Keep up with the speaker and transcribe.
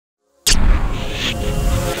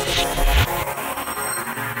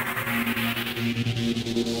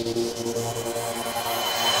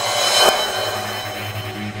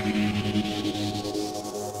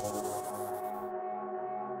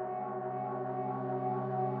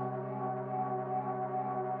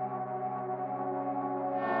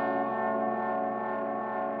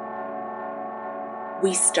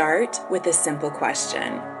We start with a simple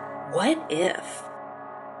question. What if?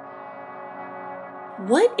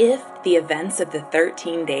 What if the events of the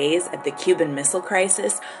 13 days of the Cuban Missile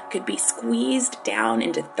Crisis could be squeezed down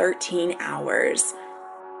into 13 hours?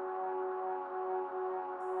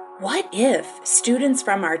 What if students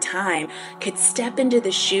from our time could step into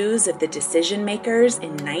the shoes of the decision makers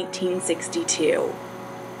in 1962?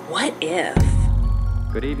 What if?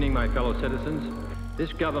 Good evening, my fellow citizens.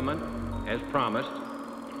 This government, as promised,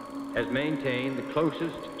 has maintained the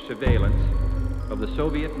closest surveillance of the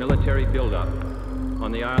Soviet military buildup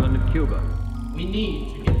on the island of Cuba. We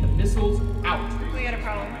need to get the missiles out. We got a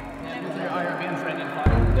problem. Nuclear IRBMs ready to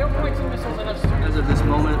fire. They're pointing missiles at us. As of this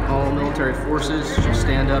moment, all military forces should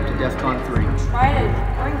stand up to DEFCON 3. Try to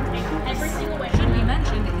bring everything away. Should be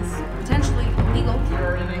mentioned is potentially illegal.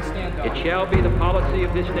 Where are they stand up? It shall be the policy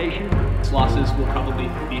of this nation Losses will probably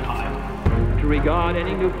be high. to regard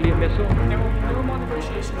any nuclear missile There will be no more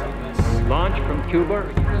negotiations on this. launched from Cuba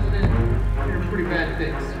President, you're pretty bad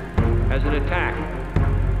fix. as an attack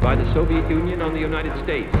by the Soviet Union on the United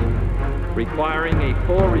States, requiring a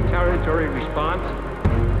full retaliatory response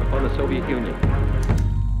upon the Soviet Union.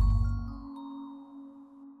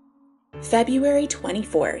 February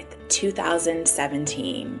 24th,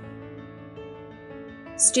 2017.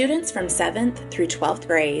 Students from 7th through 12th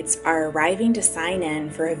grades are arriving to sign in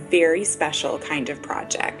for a very special kind of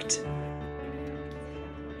project.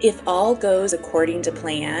 If all goes according to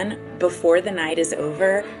plan, before the night is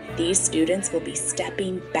over, these students will be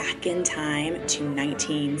stepping back in time to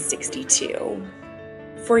 1962.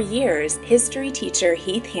 For years, history teacher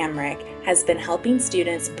Heath Hamrick has been helping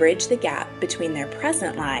students bridge the gap between their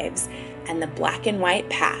present lives and the black and white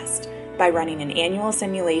past by running an annual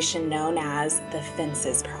simulation known as the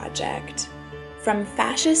Fences Project. From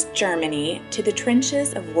fascist Germany to the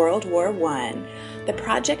trenches of World War I, the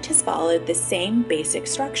project has followed the same basic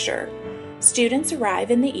structure. Students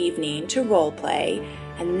arrive in the evening to role play,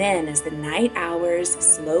 and then as the night hours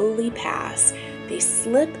slowly pass, they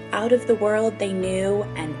slip out of the world they knew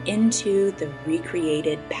and into the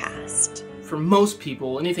recreated past. For most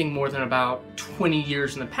people, anything more than about 20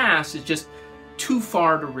 years in the past is just too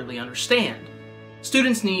far to really understand.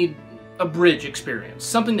 Students need a bridge experience,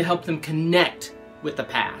 something to help them connect with the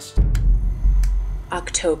past.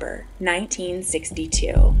 October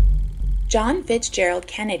 1962. John Fitzgerald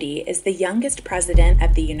Kennedy is the youngest president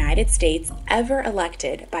of the United States ever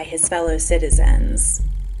elected by his fellow citizens.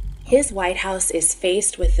 His White House is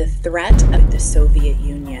faced with the threat of the Soviet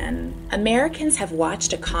Union. Americans have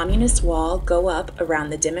watched a communist wall go up around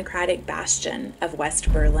the Democratic bastion of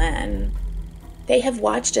West Berlin. They have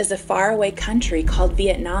watched as a faraway country called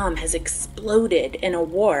Vietnam has exploded in a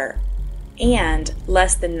war. And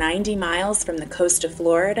less than 90 miles from the coast of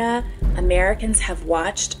Florida, Americans have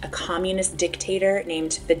watched a communist dictator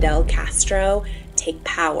named Fidel Castro take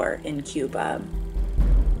power in Cuba.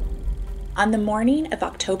 On the morning of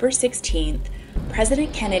October 16th,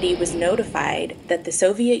 President Kennedy was notified that the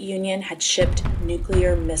Soviet Union had shipped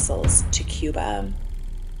nuclear missiles to Cuba.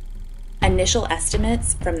 Initial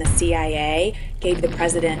estimates from the CIA gave the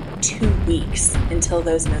president 2 weeks until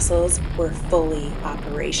those missiles were fully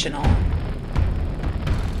operational.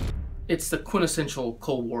 It's the quintessential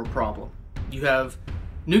Cold War problem. You have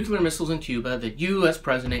nuclear missiles in Cuba that you as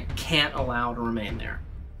president can't allow to remain there.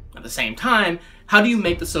 At the same time, how do you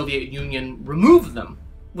make the Soviet Union remove them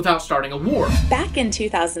without starting a war? Back in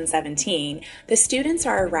 2017, the students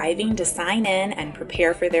are arriving to sign in and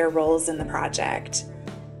prepare for their roles in the project.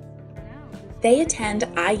 They attend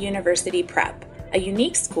iUniversity Prep, a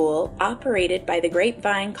unique school operated by the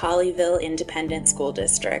Grapevine-Colleyville Independent School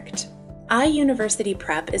District. iUniversity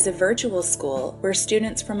Prep is a virtual school where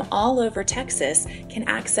students from all over Texas can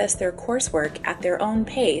access their coursework at their own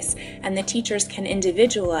pace, and the teachers can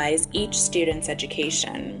individualize each student's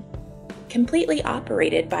education. Completely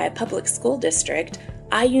operated by a public school district,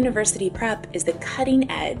 iUniversity Prep is the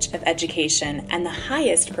cutting edge of education and the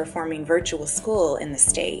highest performing virtual school in the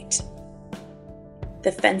state.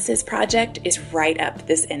 The Fences Project is right up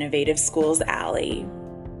this innovative school's alley.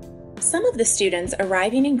 Some of the students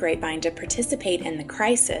arriving in Grapevine to participate in the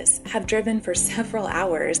crisis have driven for several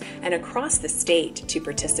hours and across the state to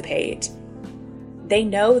participate. They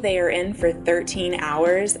know they are in for 13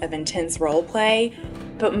 hours of intense role play,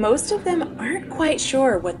 but most of them aren't quite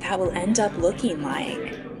sure what that will end up looking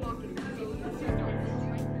like.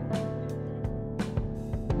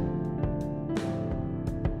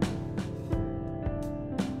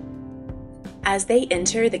 As they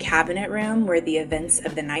enter the cabinet room where the events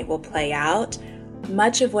of the night will play out,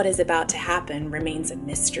 much of what is about to happen remains a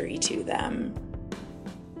mystery to them.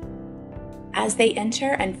 As they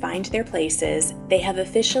enter and find their places, they have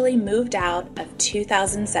officially moved out of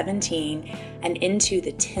 2017 and into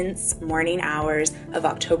the tense morning hours of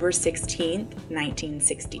October 16,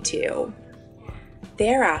 1962.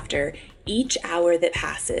 Thereafter, each hour that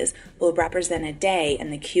passes will represent a day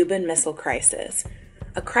in the Cuban Missile Crisis,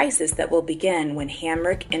 a crisis that will begin when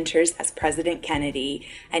Hamrick enters as President Kennedy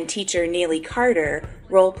and teacher Neely Carter,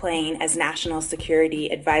 role-playing as National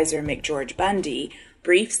Security Advisor McGeorge Bundy,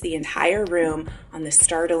 briefs the entire room on the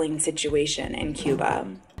startling situation in Cuba.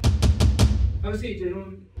 Have a seat,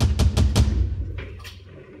 gentlemen.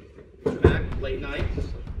 Back, late night.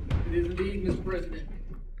 It is indeed, Mr. President.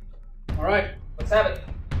 All right, let's have it.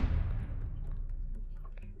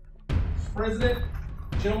 Mr. President,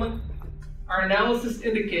 gentlemen, our analysis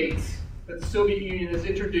indicates that the Soviet Union has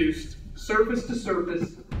introduced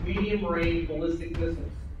surface-to-surface, medium-range ballistic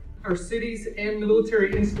missiles. Our cities and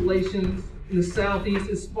military installations in the southeast,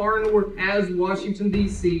 as far north as Washington,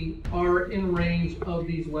 D.C., are in range of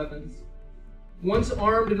these weapons. Once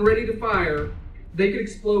armed and ready to fire, they could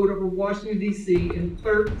explode over Washington, D.C. in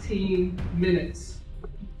 13 minutes.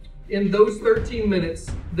 In those 13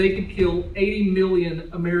 minutes, they could kill 80 million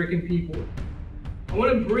American people. I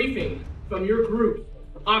want a briefing from your group,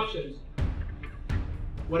 options.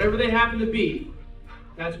 Whatever they happen to be,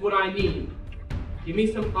 that's what I need. Give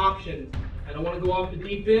me some options. I don't want to go off the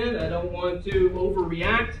deep end. I don't want to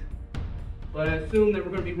overreact, but I assume that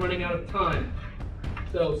we're going to be running out of time.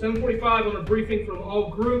 So 7:45 on a briefing from all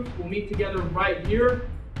groups. We'll meet together right here.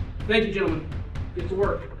 Thank you, gentlemen. Get to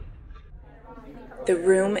work. The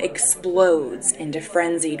room explodes into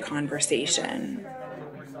frenzied conversation.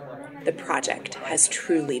 The project has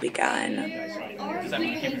truly begun.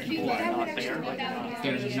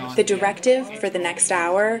 The directive for the next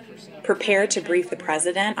hour: prepare to brief the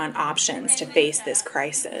president on options to face this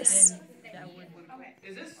crisis.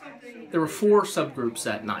 There were 4 subgroups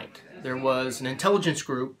that night. There was an intelligence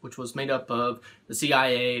group, which was made up of the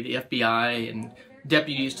CIA, the FBI, and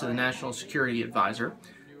deputies to the National Security Advisor.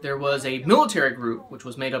 There was a military group, which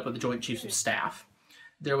was made up of the Joint Chiefs of Staff.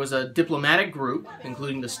 There was a diplomatic group,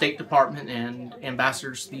 including the State Department and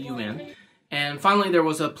ambassadors to the UN. And finally, there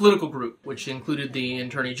was a political group, which included the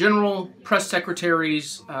Attorney General, press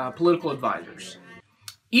secretaries, political advisors.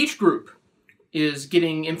 Each group is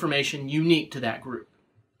getting information unique to that group.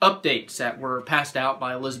 Updates that were passed out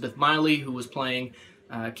by Elizabeth Miley, who was playing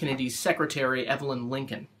Kennedy's secretary, Evelyn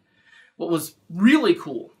Lincoln. What was really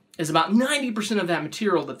cool is about 90% of that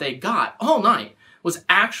material that they got all night was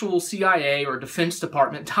actual CIA or Defense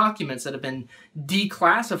Department documents that have been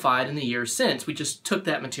declassified in the years since. We just took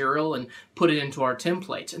that material and put it into our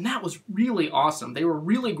templates, and that was really awesome. They were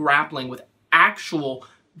really grappling with actual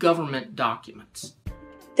government documents.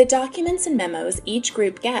 The documents and memos each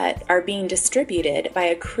group get are being distributed by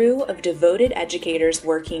a crew of devoted educators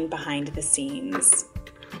working behind the scenes.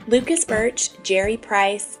 Lucas Birch, Jerry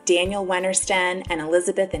Price, Daniel Wennersten, and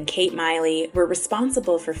Elizabeth and Kate Miley were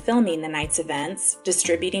responsible for filming the night's events,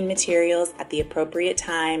 distributing materials at the appropriate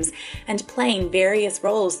times, and playing various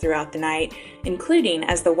roles throughout the night, including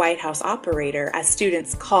as the White House operator as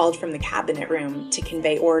students called from the cabinet room to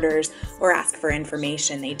convey orders or ask for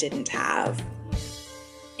information they didn't have.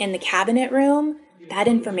 In the cabinet room, that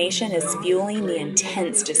information is fueling the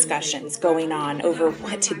intense discussions going on over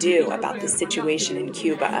what to do about the situation in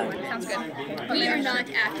Cuba. Sounds good. We are not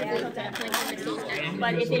actively playing missiles now,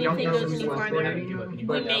 but if anything goes any farther,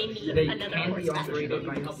 we may need another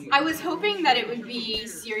course. I was hoping that it would be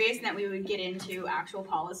serious and that we would get into actual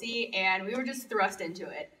policy, and we were just thrust into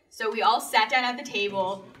it. So we all sat down at the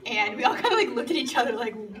table, and we all kind of like looked at each other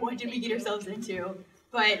like, what did we get ourselves into?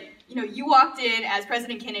 But, you know, you walked in as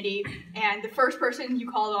President Kennedy, and the first person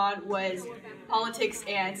you called on was Politics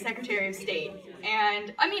and Secretary of State.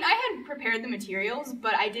 And, I mean, I had prepared the materials,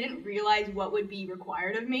 but I didn't realize what would be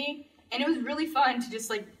required of me. And it was really fun to just,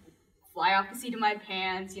 like, fly off the seat of my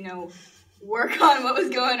pants, you know, work on what was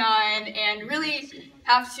going on, and really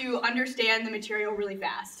have to understand the material really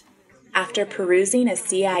fast. After perusing a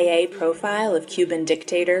CIA profile of Cuban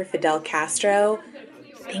dictator Fidel Castro,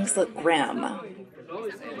 things look grim.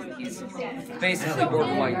 Basically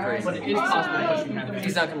borderline crazy. But it is possible.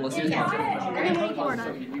 He's not going to listen to you.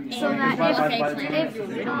 So that It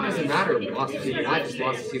doesn't matter if you lost a human life, just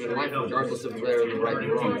lost a human life, regardless of whether they're right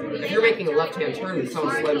or wrong. If you're making a left-hand turn and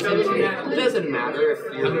someone slams into you, it doesn't matter if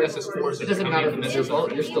you're. It doesn't matter if it's your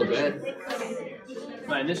fault. You're still dead.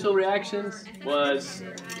 My initial reactions was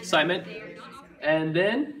excitement, and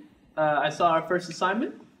then I saw our first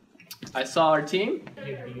assignment. I saw our team,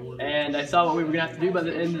 and I saw what we were going to have to do by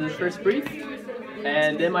the end of the first brief,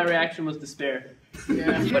 and then my reaction was despair.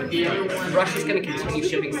 But Russia's going to continue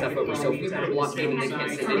shipping stuff over, so if we put a blockade and they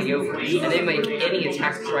can't send any over, and they make any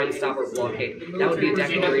attack to try and stop our blockade, that would be a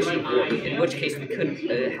declaration of war, in which case we couldn't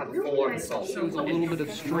have a full-on assault. Shows a little bit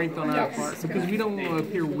of strength on our part, because we don't want to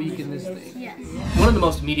appear weak in this thing. One of the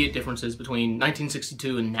most immediate differences between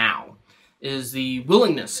 1962 and now is the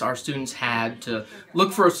willingness our students had to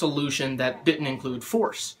look for a solution that didn't include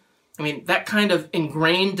force. I mean, that kind of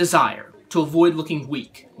ingrained desire to avoid looking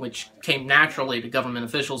weak, which came naturally to government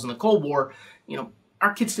officials in the Cold War,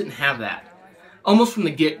 our kids didn't have that. Almost from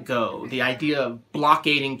the get-go, the idea of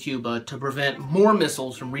blockading Cuba to prevent more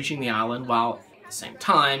missiles from reaching the island while at the same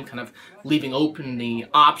time kind of leaving open the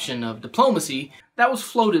option of diplomacy, that was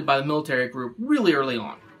floated by the military group really early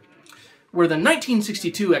on. Where the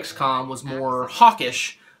 1962 XCOM was more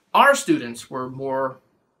hawkish, our students were more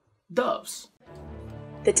doves.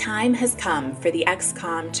 The time has come for the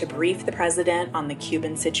XCOM to brief the president on the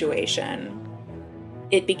Cuban situation.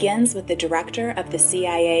 It begins with the director of the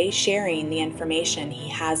CIA sharing the information he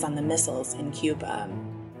has on the missiles in Cuba.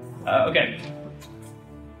 Okay.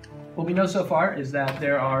 What we know so far is that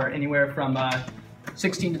there are anywhere from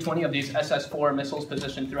 16 to 20 of these SS-4 missiles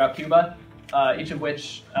positioned throughout Cuba, each of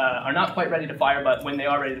which are not quite ready to fire, but when they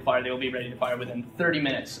are ready to fire, they will be ready to fire within 30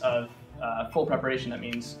 minutes of full preparation. That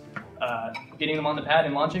means getting them on the pad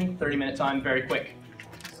and launching, 30-minute time, very quick.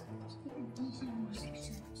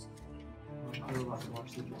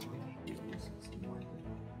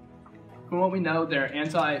 From what we know, they're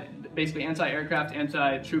basically anti-aircraft,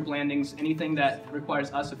 anti-troop landings. Anything that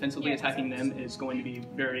requires us offensively attacking them is going to be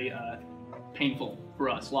very painful for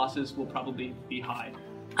us. Losses will probably be high.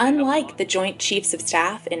 Unlike the Joint Chiefs of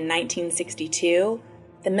Staff in 1962,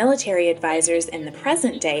 the military advisors in the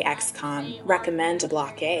present-day XCOM recommend a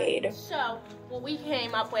blockade. So, what we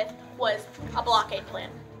came up with was a blockade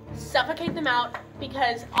plan. Suffocate them out,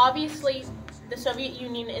 because obviously the Soviet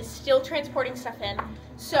Union is still transporting stuff in.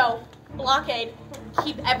 So, blockade,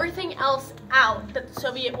 keep everything else out that the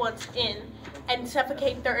Soviet wants in, and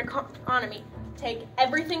suffocate their economy. Take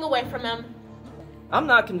everything away from them. I'm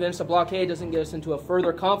not convinced a blockade doesn't get us into a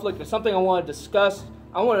further conflict. It's something I want to discuss.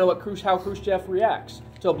 I want to know how Khrushchev reacts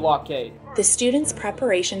to a blockade. The students'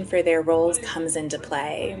 preparation for their roles comes into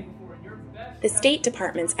play. The State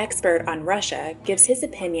Department's expert on Russia gives his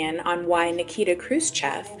opinion on why Nikita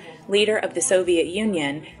Khrushchev, leader of the Soviet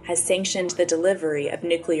Union, has sanctioned the delivery of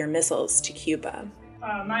nuclear missiles to Cuba.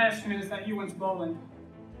 My estimate is that he wants Poland.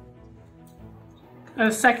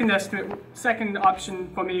 Second option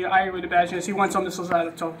for me, I would imagine, is he wants some missiles out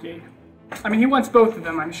of Turkey. I mean, he wants both of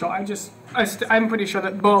them, I'm sure. I'm pretty sure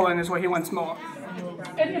that Poland is what he wants more.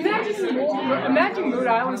 And imagine Rhode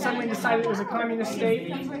Island suddenly decided it was a communist state,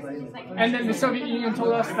 and then the Soviet Union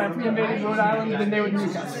told us that if we invaded Rhode Island, then they would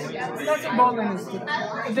nuke us. That's what Poland is doing.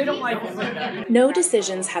 They don't like it. No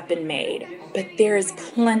decisions have been made, but there is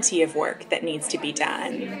plenty of work that needs to be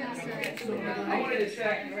done.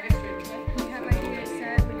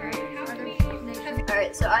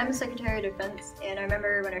 Alright, so I'm a Secretary of Defense, and I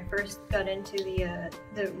remember when I first got into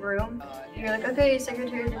the room, you're like, okay,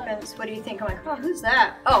 Secretary of Defense, what do you think? I'm like, oh, who's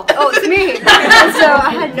that? Oh, it's me! And so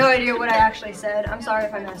I had no idea what I actually said. I'm sorry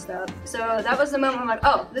if I messed up. So that was the moment I'm like,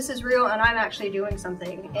 oh, this is real, and I'm actually doing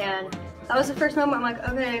something. And that was the first moment I'm like,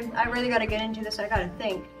 okay, I really gotta get into this, I gotta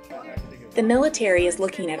think. The military is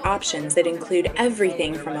looking at options that include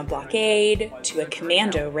everything from a blockade to a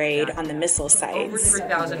commando raid on the missile sites. Over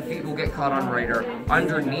 3,000 feet will get caught on radar.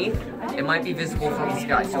 Underneath, it might be visible from the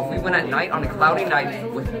sky. So if we went at night on a cloudy night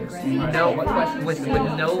with no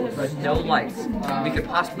lights, we could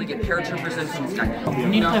possibly get paratroopers in from the sky. We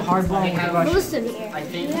need to play hardball. Listen, I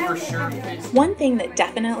think for sure. One thing that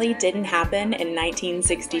definitely didn't happen in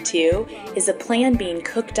 1962 is a plan being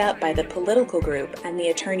cooked up by the political group and the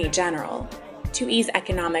Attorney General to ease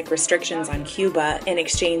economic restrictions on Cuba in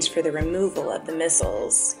exchange for the removal of the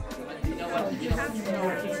missiles. But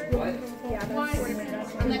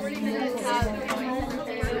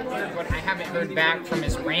I haven't heard back from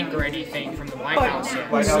his rank or anything from the White House yet.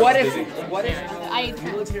 What if? I don't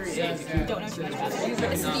know too much about it.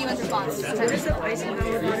 This is the U.S. response.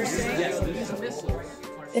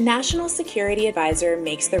 The National Security Advisor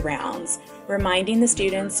makes the rounds, reminding the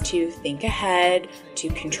students to think ahead, to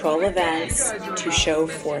control events, to show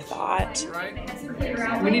forethought.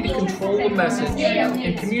 We need to control the message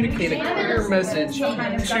and communicate a clear message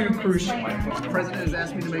to Khrushchev. The president has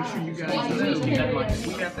asked me to make sure you guys know that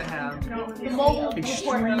we have to have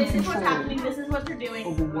extreme This is what's happening, this is what you're doing,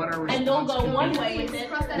 over what our and they'll go one way with it.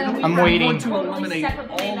 I'm waiting. We want to eliminate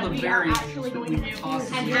all the variations that we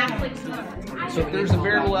possibly can. So if there's a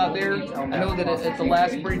variable careful out there. I know that at the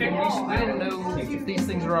last briefing, we don't know if these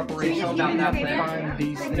things are operational. We have to find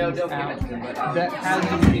these things out. That has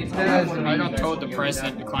to be. I don't told the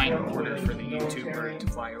president declined an order for the YouTuber to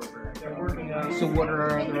fly over. So what are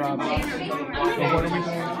our other options? So what are we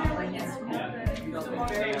doing?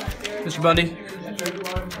 Mr. Bundy?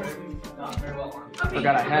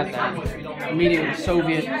 Forgot I had that. A meeting with the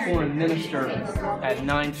Soviet foreign minister at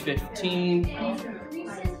 9:15.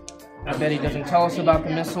 I bet he doesn't tell us about the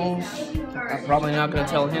missiles. I'm probably not going to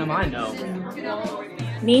tell him I know.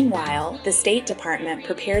 Meanwhile, the State Department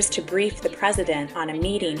prepares to brief the president on a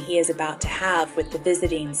meeting he is about to have with the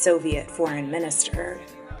visiting Soviet foreign minister.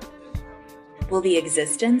 Will the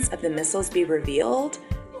existence of the missiles be revealed?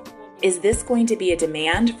 Is this going to be a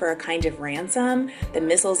demand for a kind of ransom, the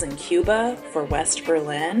missiles in Cuba for West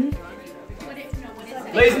Berlin?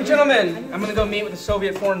 Ladies and gentlemen, I'm going to go meet with the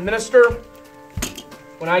Soviet foreign minister.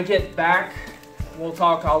 When I get back, we'll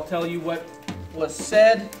talk. I'll tell you what was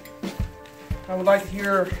said. I would like to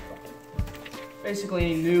hear basically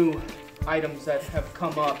any new items that have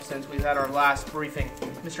come up since we've had our last briefing.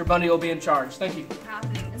 Mr. Bundy will be in charge. Thank you.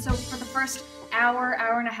 And so for the first hour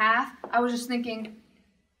and a half, I was just thinking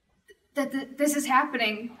that this is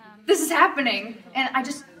happening. This is happening. And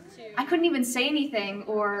I couldn't even say anything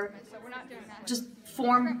or just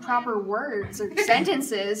form proper words or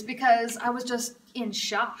sentences because I was just in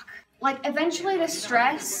shock. Like, eventually the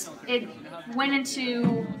stress, it went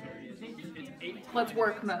into let's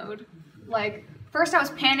work mode. Like, first I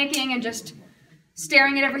was panicking and just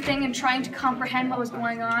staring at everything and trying to comprehend what was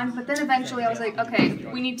going on, but then eventually I was like, okay,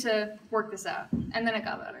 we need to work this out. And then it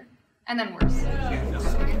got better. And then worse.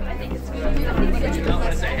 Information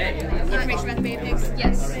about the basics?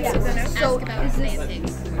 Yes. Yeah. So is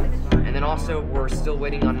this... And then also, we're still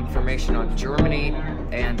waiting on information on Germany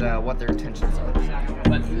and what their intentions are.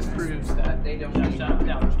 But this proves that they don't shut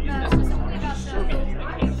down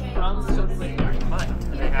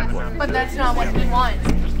But that's not what he wants.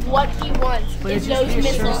 What he wants is those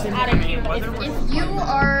missiles out of Cuba.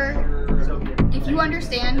 If you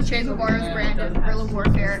understand Che Guevara's brand of guerrilla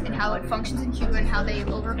warfare and how it functions in Cuba and how they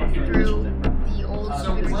overthrew the old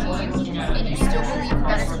Soviet regime, and you still believe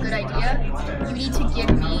that is a good idea, you need to give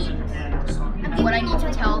me what I need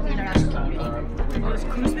to tell the international community.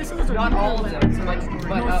 Cruise missiles? Not all of them,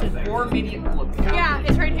 but 4 medium. Yeah,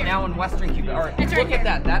 it's right here. Now in Western Cuba. All right, it's right look at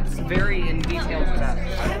that. That's very in detail to that.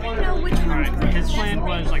 I don't even know which one's His plan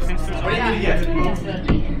was like since there's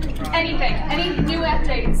anything, any new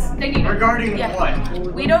updates they need. Regarding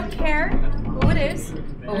what? We don't care who it is,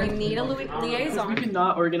 but we need a liaison. If we could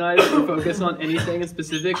not organize or focus on anything in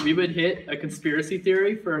specific, we would hit a conspiracy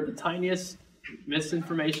theory for the tiniest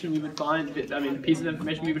misinformation we would find, piece of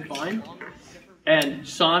information we would find. And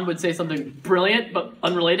Sean would say something brilliant but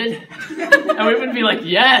unrelated, and we would be like,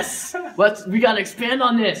 "Yes, we gotta expand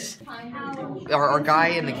on this." Our guy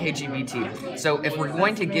in the KGB team. So if we're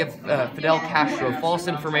going to give Fidel Castro false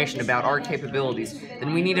information about our capabilities,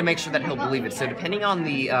 then we need to make sure that he'll believe it. So depending on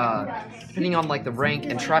like the rank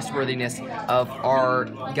and trustworthiness of our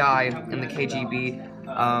guy in the KGB,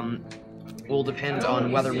 will depend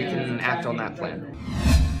on whether we can act on that plan.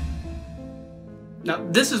 Now,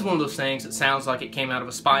 this is one of those things that sounds like it came out of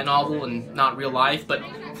a spy novel and not real life, but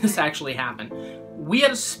this actually happened. We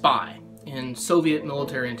had a spy in Soviet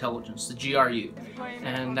military intelligence, the GRU,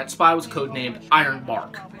 and that spy was codenamed Iron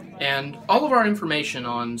Bark. And all of our information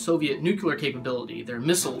on Soviet nuclear capability, their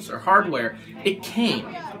missiles, their hardware, it came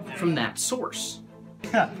from that source.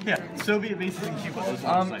 Yeah, Soviet bases in Cuba.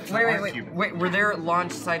 Wait, were there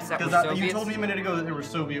launch sites that were Soviet? You told me a minute ago that there were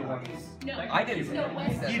Soviet ones. I didn't.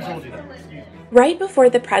 He told you that. Right before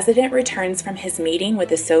the president returns from his meeting with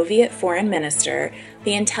the Soviet foreign minister,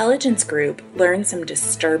 the intelligence group learns some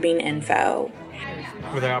disturbing info.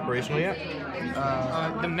 Were they operational yet?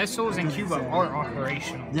 The missiles in Cuba are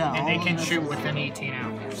operational, and they can shoot within 18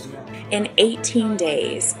 hours. In 18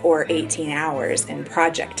 days, or 18 hours in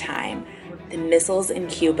project time, the missiles in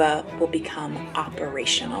Cuba will become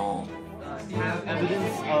operational.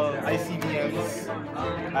 Evidence of ICBMs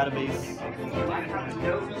at a base.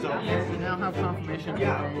 So We now have confirmation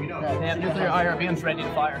that they have nuclear IRBMs ready to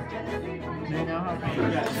fire. They now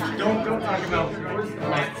have. Don't talk about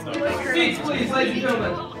Seats, please, ladies and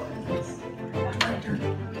gentlemen.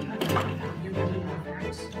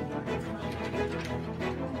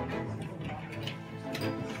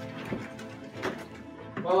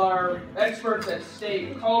 Well, our experts at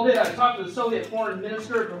state called it. I talked to the Soviet foreign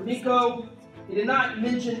minister, Gromyko. He did not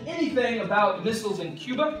mention anything about missiles in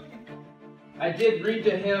Cuba. I did read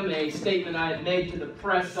to him a statement I had made to the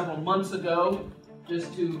press several months ago,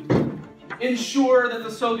 just to ensure that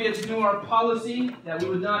the Soviets knew our policy, that we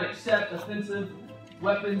would not accept offensive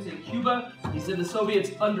weapons in Cuba. He said the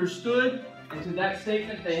Soviets understood, and to that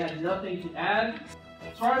statement they had nothing to add.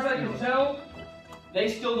 As far as I can tell, they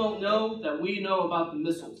still don't know that we know about the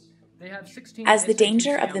missiles. As the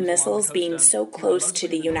danger of the missiles being so close to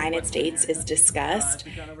the United States is discussed,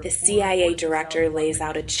 the CIA director lays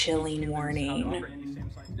out a chilling warning.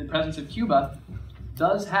 The presence of Cuba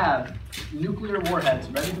does have nuclear warheads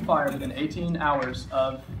ready to fire within 18 hours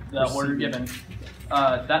of the order given.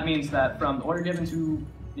 That means that from the order given to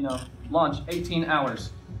launch, 18 hours.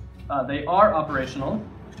 They are operational.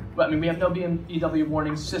 But I mean, we have no BMEW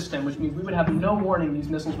warning system, which means we would have no warning these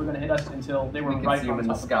missiles were going to hit us until they were right on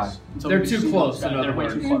top of us. They're too close. They're way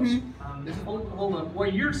too close. Hold on.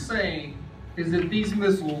 What you're saying is that these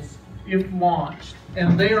missiles, if launched,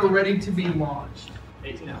 and they are ready to be launched,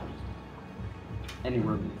 18 hours.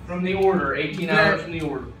 Anywhere. From the order, 18 hours from the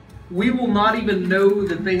order. We will not even know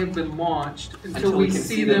that they have been launched until we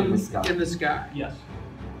see them in the sky. Yes.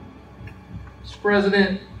 Mr.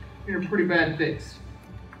 President, you're in a pretty bad fix.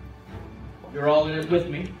 You're all in it with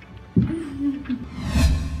me.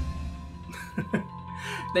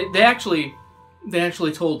 They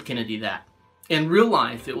actually told Kennedy that. In real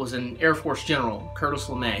life, it was an Air Force general, Curtis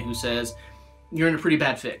LeMay, who says, "You're in a pretty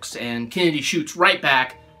bad fix." And Kennedy shoots right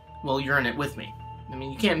back, "Well, you're in it with me." I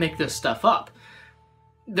mean, you can't make this stuff up.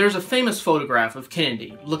 There's a famous photograph of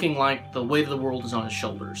Kennedy looking like the weight of the world is on his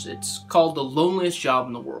shoulders. It's called The Loneliest Job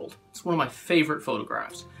in the World. It's one of my favorite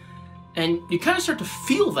photographs. And you kind of start to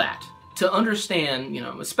feel that, to understand,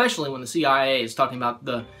 especially when the CIA is talking about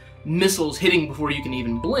the missiles hitting before you can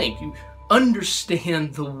even blink. You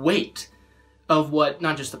understand the weight of what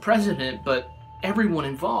not just the president, but everyone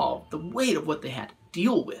involved, the weight of what they had to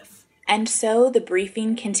deal with. And so the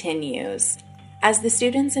briefing continues. As the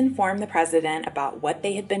students inform the president about what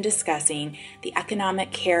they had been discussing, the economic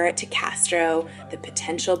carrot to Castro, the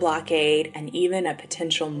potential blockade, and even a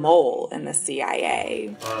potential mole in the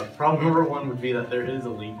CIA. Problem number one would be that there is a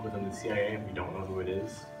leak within the CIA and we don't know who it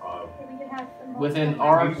is. Within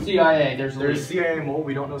our CIA, there's a CIA mole.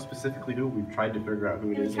 We don't know specifically who. We've tried to figure out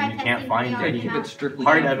who it is, and we can't find any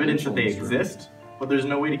hard evidence that they exist. But there's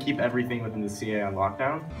no way to keep everything within the CIA on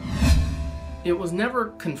lockdown. It was never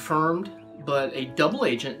confirmed, but a double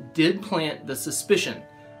agent did plant the suspicion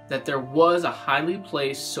that there was a highly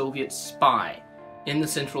placed Soviet spy in the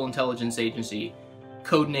Central Intelligence Agency,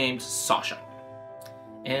 codenamed Sasha.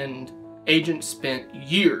 And agents spent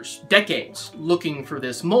years, decades, looking for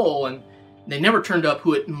this mole, and they never turned up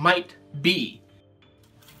who it might be.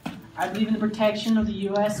 I believe in the protection of the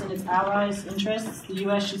U.S. and its allies' interests. The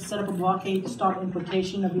U.S. should set up a blockade to stop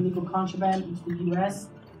importation of illegal contraband into the U.S.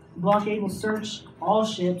 The blockade will search all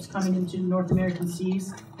ships coming into North American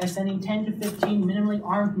seas by sending 10 to 15 minimally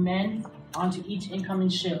armed men onto each incoming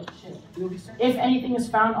ship. If anything is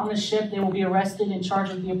found on the ship, they will be arrested and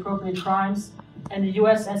charged with the appropriate crimes, and the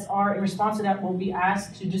USSR, in response to that, will be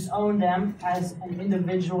asked to disown them as an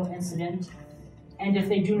individual incident. And if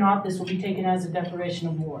they do not, this will be taken as a declaration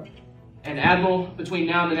of war. And Admiral, between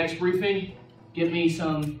now and the next briefing, give me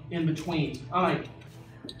some in-between. All right.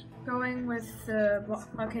 Going with the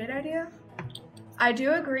blockade idea, I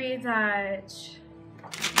do agree that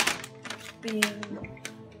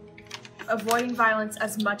avoiding violence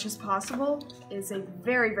as much as possible is a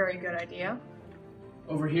very, very good idea.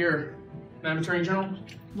 Over here, Madam Attorney General.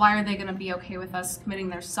 Why are they going to be okay with us committing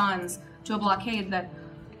their sons to a blockade that,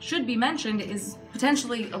 should be mentioned, is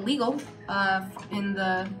potentially illegal in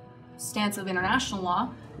the stance of international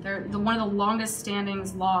law? One of the longest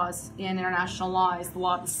standing laws in international law is the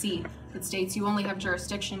law of the sea, that states you only have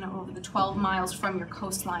jurisdiction over the 12 miles from your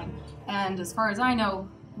coastline. And as far as I know,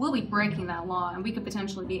 we'll be breaking that law, and we could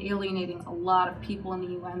potentially be alienating a lot of people in the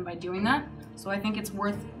UN by doing that. So I think it's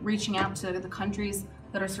worth reaching out to the countries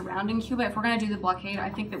that are surrounding Cuba. If we're going to do the blockade, I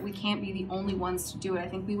think that we can't be the only ones to do it. I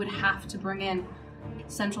think we would have to bring in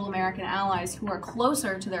Central American allies who are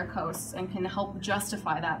closer to their coasts and can help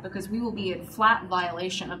justify that, because we will be in flat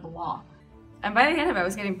violation of the law. And by the end of it, I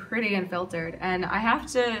was getting pretty unfiltered, and I have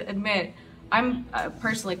to admit, I'm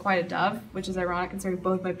personally quite a dove, which is ironic considering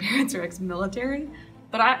both my parents are ex-military,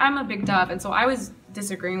 but I'm a big dove, and so I was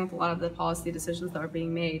disagreeing with a lot of the policy decisions that were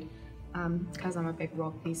being made, because I'm a big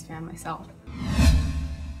world peace fan myself.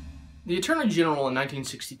 The Attorney General in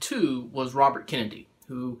 1962 was Robert Kennedy,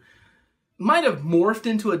 who might have morphed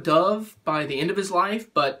into a dove by the end of his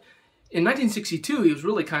life, but in 1962 he was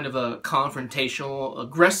really kind of a confrontational,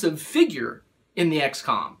 aggressive figure in the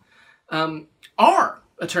ex-com. Our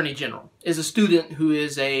Attorney General is a student who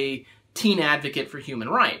is a teen advocate for human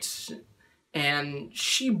rights, and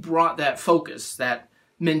she brought that focus, that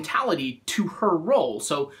mentality to her role.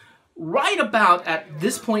 So right about at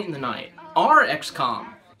this point in the night, our XCOM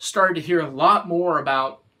started to hear a lot more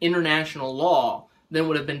about international law than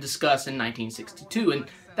would have been discussed in 1962, and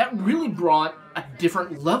that really brought a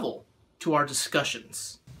different level to our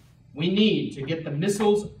discussions. We need to get the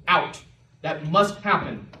missiles out. That must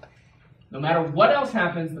happen. No matter what else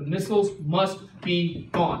happens, the missiles must be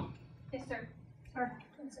gone. Yes, sir.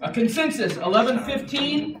 A consensus,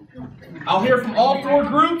 11:15. I'll hear from all 4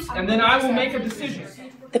 groups, and then I will make a decision.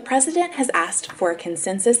 The president has asked for a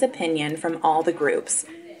consensus opinion from all the groups,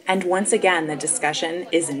 and once again the discussion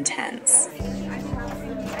is intense.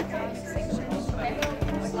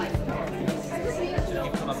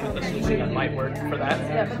 Might work for that.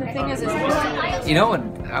 Yeah, but the thing is you know,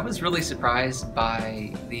 and I was really surprised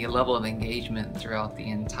by the level of engagement throughout the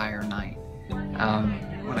entire night.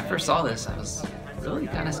 When I first saw this, I was really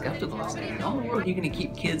kind of skeptical. I was like, how in the world are you going to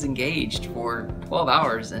keep kids engaged for 12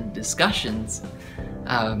 hours in discussions,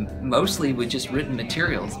 mostly with just written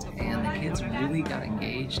materials? And the kids really got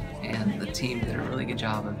engaged, and the team did a really good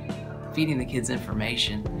job of feeding the kids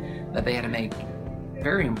information that they had to make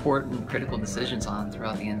very important critical decisions on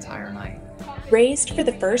throughout the entire night. Raised for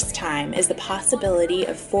the first time is the possibility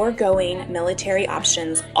of foregoing military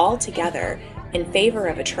options altogether in favor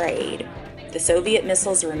of a trade. The Soviet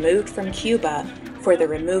missiles removed from Cuba for the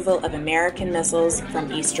removal of American missiles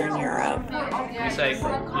from Eastern Europe. We say,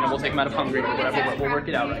 we'll take them out of Hungary or whatever, but we'll work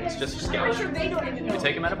it out, right? It's just a sketch. We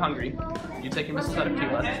take them out of Hungary, you take your missiles out of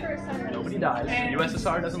Cuba, nobody dies. The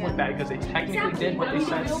USSR doesn't look bad because they technically did what they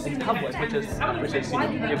said in public, which is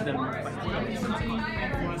give them.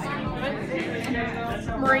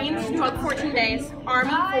 Marines, 12 to 14 days.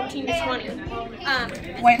 Army, 14 to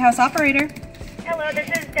 20. White House operator. Hello, this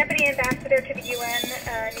is Deputy Ambassador to the UN,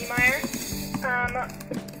 Niemeyer.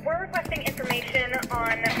 We're requesting information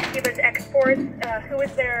on Cuba's exports. Who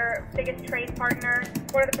is their biggest trade partner?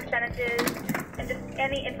 What are the percentages? And just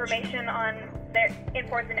any information on their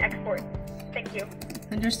imports and exports. Thank you.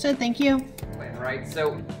 Understood, thank you. Right,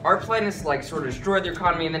 so our plan is to sort of destroy their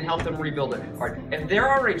economy and then help them rebuild it. If they're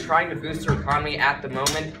already trying to boost their economy at the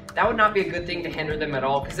moment, that would not be a good thing to hinder them at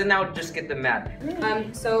all, because then that would just get them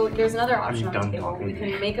mad. So there's another option on the table. We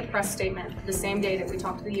can make a press statement the same day that we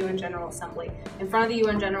talk to the UN General Assembly. In front of the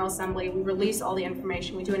UN General Assembly, we release all the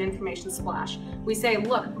information. We do an information splash. We say,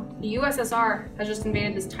 look, the USSR has just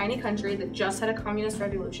invaded this tiny country that just had a communist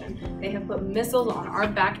revolution. They have put missiles on our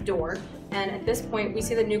back door, and at this point, we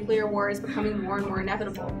see that nuclear war is becoming more and more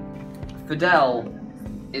inevitable. Fidel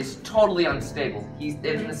is totally unstable.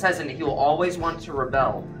 It says that he will always want to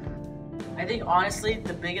rebel. I think honestly,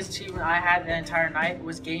 the biggest achievement I had the entire night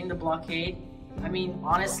was getting the blockade. I mean,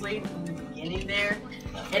 honestly, from the beginning there,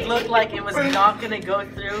 it looked like it was not gonna go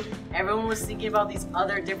through. Everyone was thinking about these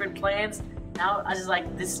other different plans. Now I was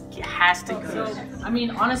like, this has to go. So, I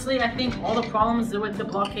mean, honestly, I think all the problems with the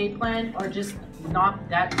blockade plan are just not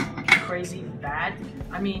that crazy bad.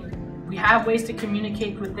 I mean, we have ways to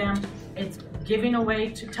communicate with them. It's giving away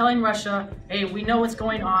to telling Russia, hey, we know what's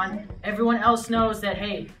going on. Everyone else knows that,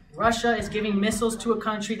 hey, Russia is giving missiles to a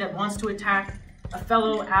country that wants to attack a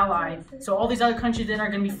fellow ally. So all these other countries then are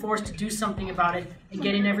going to be forced to do something about it and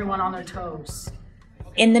getting everyone on their toes.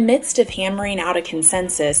 In the midst of hammering out a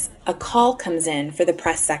consensus, a call comes in for the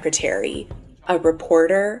press secretary, a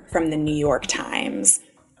reporter from the New York Times.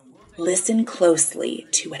 Listen closely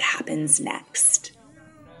to what happens next.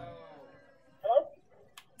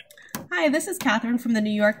 Hi, this is Catherine from the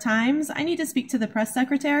New York Times. I need to speak to the press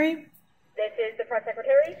secretary. This is the press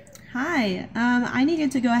secretary. Hi, I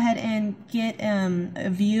needed to go ahead and get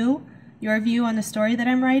your view on the story that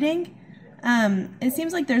I'm writing. It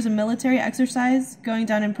seems like there's a military exercise going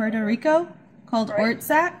down in Puerto Rico called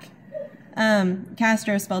ORTSAC.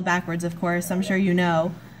 Castro is spelled backwards, of course, I'm sure you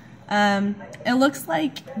know. It looks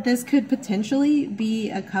like this could potentially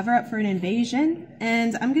be a cover-up for an invasion,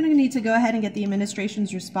 and I'm going to need to go ahead and get the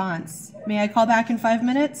administration's response. May I call back in 5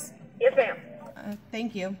 minutes? Yes, ma'am.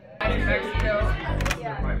 Thank you.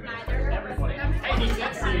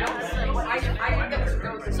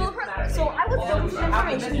 So I was given some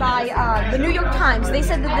information by the New York Times. They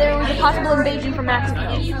said that there was a possible invasion from Mexico.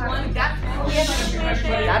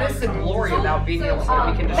 That is the glory about being able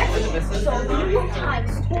to we can destroy the missiles. So the New York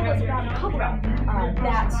Times told us about a cover-up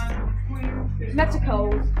that Mexico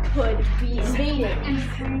could be invading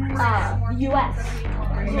the U.S.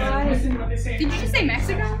 Did you just say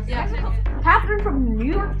Mexico? Yeah. Catherine from the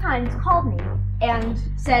New York Times called me and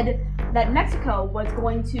said that Mexico was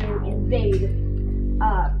going to invade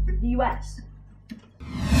the U.S.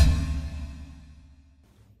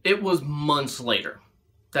 It was months later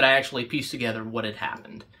that I actually pieced together what had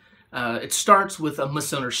happened. It starts with a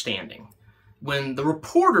misunderstanding. When the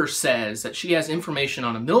reporter says that she has information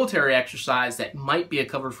on a military exercise that might be a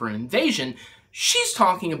cover for an invasion, she's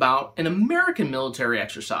talking about an American military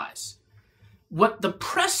exercise. What the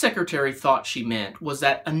press secretary thought she meant was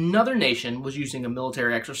that another nation was using a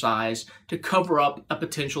military exercise to cover up a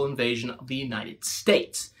potential invasion of the United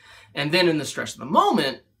States. And then in the stress of the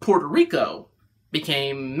moment, Puerto Rico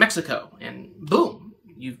became Mexico, and boom,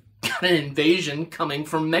 you've got an invasion coming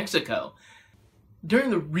from Mexico.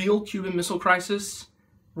 During the real Cuban Missile Crisis,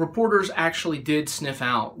 reporters actually did sniff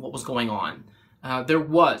out what was going on. There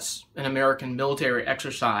was an American military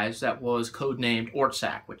exercise that was codenamed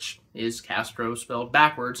ORTSAC, which is Castro spelled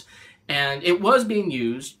backwards, and it was being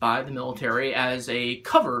used by the military as a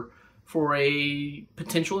cover for a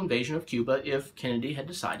potential invasion of Cuba if Kennedy had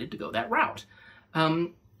decided to go that route.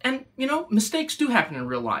 And, you know, mistakes do happen in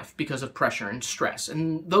real life because of pressure and stress,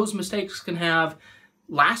 and those mistakes can have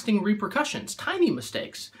lasting repercussions, tiny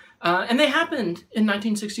mistakes. And they happened in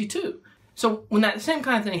 1962. So when that same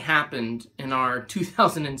kind of thing happened in our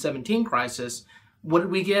 2017 crisis, what did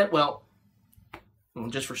we get? Well,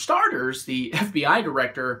 just for starters, the FBI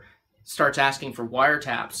director starts asking for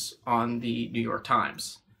wiretaps on the New York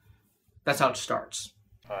Times. That's how it starts.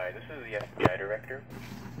 Hi, this is the FBI director,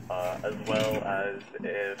 as well as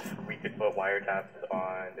if we could put wiretaps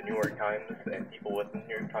on the New York Times and people within the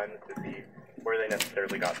New York Times to see where they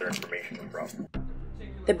necessarily got their information from.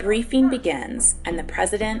 The briefing begins, and the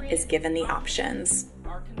president is given the options.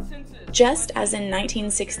 Just as in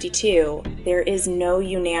 1962, there is no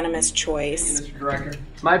unanimous choice. Mr. Director,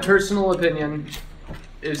 my personal opinion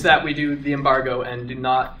is that we do the embargo and do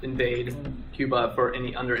not invade Cuba for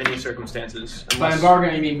under any circumstances. By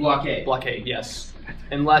embargo, you mean blockade? Blockade, yes.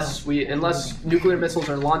 Unless nuclear missiles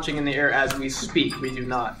are launching in the air as we speak, we do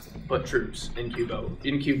not put troops in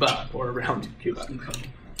Cuba or around Cuba.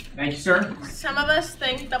 Thank you, sir. Some of us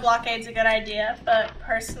think the blockade's a good idea, but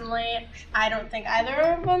personally, I don't think either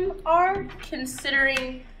of them are,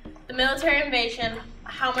 considering the military invasion,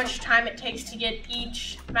 how much time it takes to get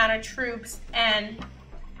each amount of troops in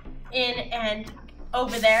and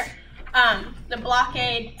over there. The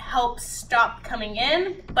blockade helps stop coming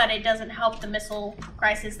in, but it doesn't help the missile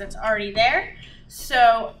crisis that's already there.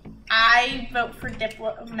 So I vote for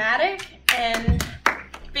diplomatic and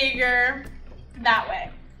figure that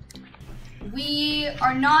way. We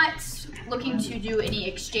are not looking to do any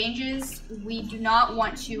exchanges. We do not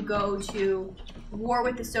want to go to war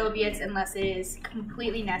with the Soviets unless it is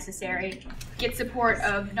completely necessary. Get support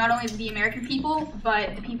of not only the American people,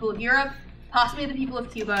 but the people of Europe, possibly the people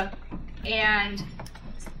of Cuba, and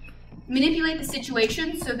manipulate the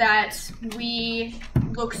situation so that we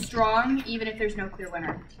look strong even if there's no clear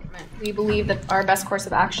winner. We believe that our best course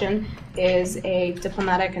of action is a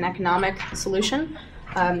diplomatic and economic solution.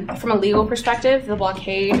 From a legal perspective, the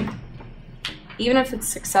blockade, even if it's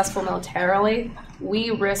successful militarily,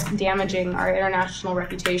 we risk damaging our international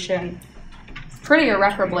reputation pretty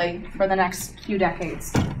irreparably for the next few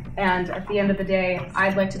decades. And at the end of the day,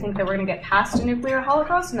 I'd like to think that we're going to get past a nuclear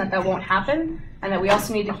holocaust and that won't happen, and that we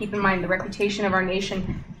also need to keep in mind the reputation of our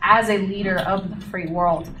nation as a leader of the free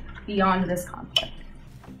world beyond this conflict.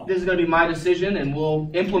 This is going to be my decision, and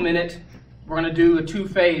we'll implement it. We're going to do a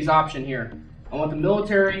two-phase option here. I want the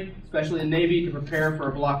military, especially the Navy, to prepare for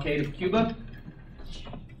a blockade of Cuba.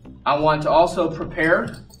 I want to also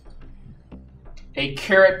prepare a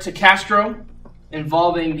carrot to Castro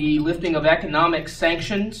involving the lifting of economic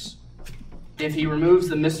sanctions if he removes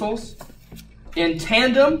the missiles. In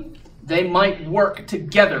tandem, they might work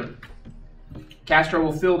together. Castro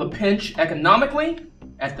will feel the pinch economically.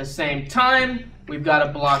 At the same time, we've got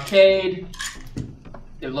a blockade.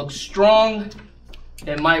 It looks strong.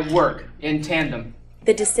 It might work in tandem.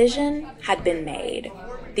 The decision had been made.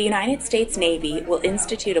 The United States Navy will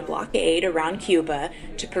institute a blockade around Cuba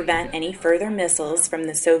to prevent any further missiles from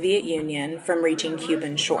the Soviet Union from reaching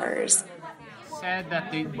Cuban shores. Said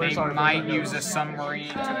that they might use a submarine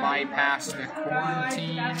to bypass the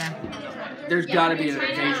quarantine. There's got to be an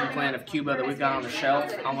invasion plan of Cuba that we've got on the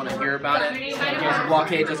shelf. I want to hear about it. In case the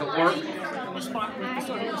blockade doesn't work.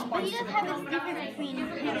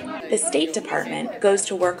 The State Department goes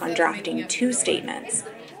to work on drafting two statements.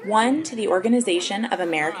 One to the Organization of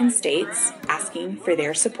American States, asking for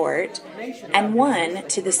their support, and one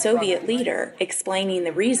to the Soviet leader, explaining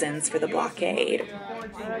the reasons for the blockade.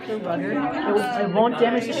 It won't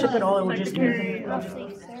damage the ship at all, it will just make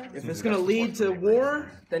them If it's going to lead to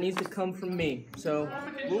war, that needs to come from me. So,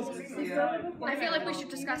 I feel like we should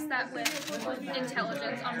discuss that with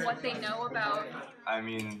intelligence on what they know about. I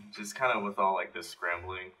mean, just kind of with all like this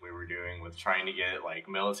scrambling we were doing with trying to get like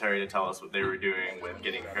military to tell us what they were doing with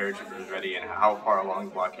getting paratroopers ready and how far along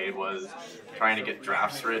the blockade was, trying to get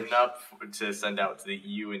drafts written up to send out to the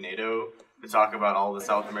EU and NATO to talk about all the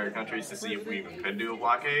South American countries to see if we even could do a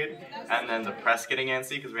blockade, and then the press getting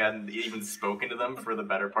antsy because we hadn't even spoken to them for the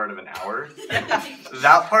better part of an hour.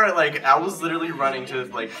 That part, like, I was literally running to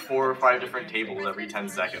like 4 or 5 different tables every 10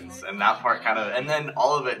 seconds, and that part kind of, and then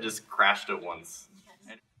all of it just crashed at once.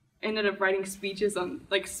 Ended up writing speeches on,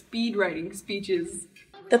 like, speed writing speeches.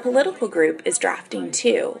 The political group is drafting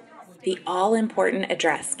too. The all-important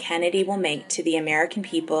address Kennedy will make to the American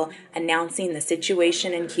people announcing the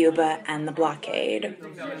situation in Cuba and the blockade.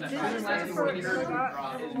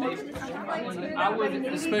 I would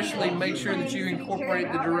especially make sure that you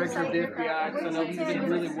incorporate the director of the FBI, because I know he's been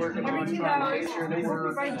really working on trying to make sure that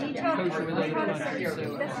we're kosher with other countries. So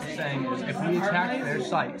what I'm saying is, if we attack their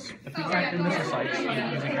sites, if we attack their missile sites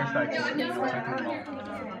using airstrikes, we'll attack them all.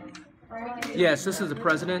 yes, this is the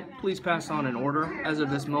President. Please pass on an order. As of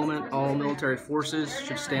this moment, all military forces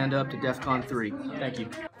should stand up to DEFCON 3. Thank you.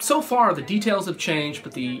 So far, the details have changed,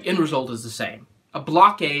 but the end result is the same. A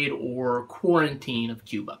blockade or quarantine of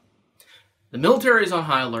Cuba. The military is on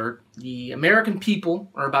high alert. The American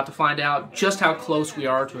people are about to find out just how close we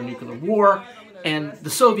are to a nuclear war, and the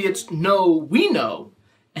Soviets know we know,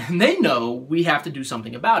 and they know we have to do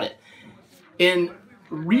something about it. In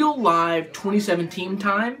real live 2017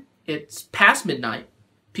 time, it's past midnight.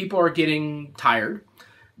 People are getting tired.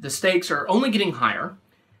 The stakes are only getting higher.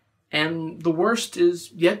 And the worst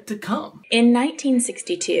is yet to come. In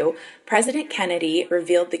 1962, President Kennedy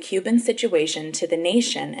revealed the Cuban situation to the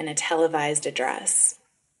nation in a televised address.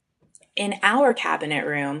 In our cabinet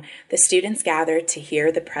room, the students gathered to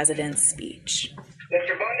hear the president's speech.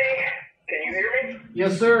 Mr. Bundy, can you hear me?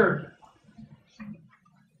 Yes, sir.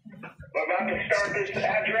 I'm about to start this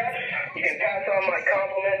address. You can pass on my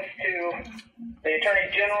compliments to the Attorney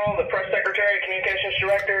General, the Press Secretary, Communications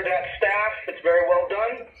Director, that staff. It's very well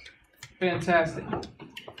done. Fantastic.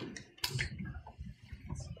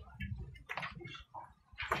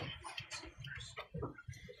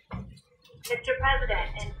 Mr. President,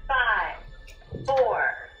 in 5,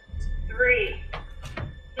 4, 3,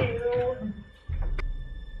 2.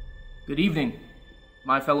 Good evening,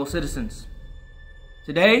 my fellow citizens.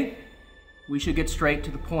 Today, we should get straight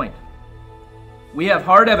to the point. We have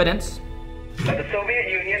hard evidence that the Soviet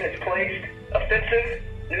Union has placed offensive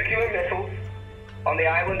nuclear missiles on the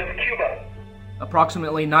island of Cuba,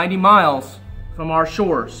 approximately 90 miles from our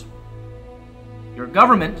shores. Your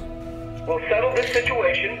government will settle this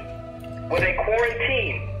situation with a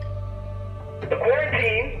quarantine. The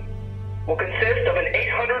quarantine will consist of an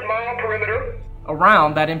 800-mile perimeter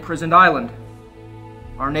around that imprisoned island.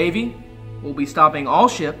 Our Navy will be stopping all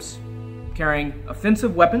ships carrying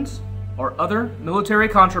offensive weapons or other military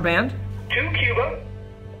contraband to Cuba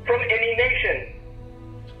from any nation.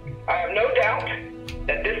 I have no doubt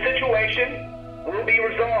that this situation will be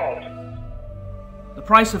resolved. The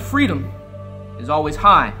price of freedom is always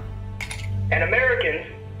high. And Americans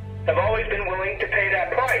have always been willing to pay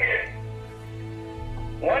that price.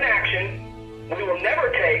 One action we will never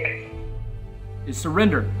take is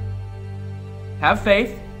surrender. Have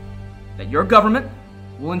faith that your government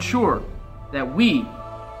will ensure that we,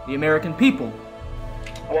 the American people,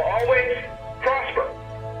 will always prosper.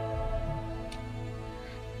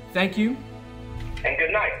 Thank you. And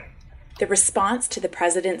good night. The response to the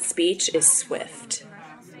president's speech is swift.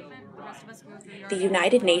 The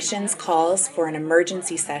United Nations calls for an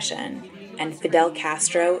emergency session, and Fidel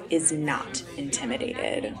Castro is not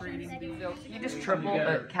intimidated.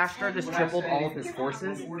 Castro just tripled all of his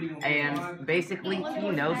forces, and basically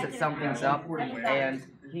he knows that something's up, and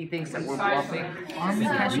he thinks that we're bluffing.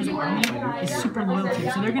 Castro's army is super loyal to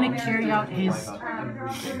him, so they're going to carry out his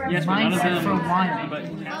mindset for a while.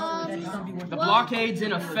 The blockade's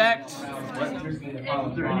in effect. I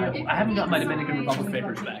haven't got my Dominican Republic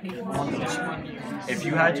papers back. If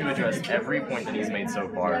you had to address every point that he's made so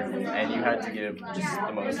far, and you had to give just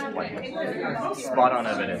the most spot-on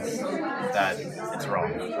evidence that it's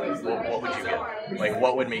wrong, what would you give? Like,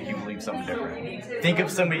 what would make you believe something different? Think of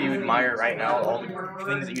somebody you admire right now, all the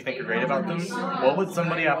things that you think are great about them. What would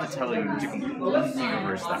somebody have to tell you to completely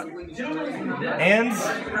reverse that? And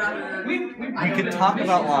we could talk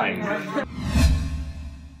about lying.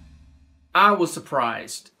 I was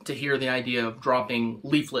surprised to hear the idea of dropping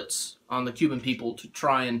leaflets on the Cuban people to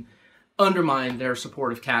try and undermine their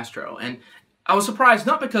support of Castro. And I was surprised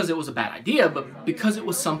not because it was a bad idea, but because it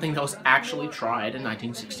was something that was actually tried in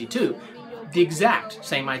 1962. The exact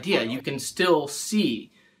same idea. You can still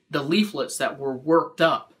see the leaflets that were worked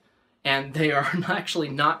up, and they are actually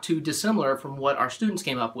not too dissimilar from what our students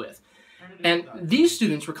came up with. And these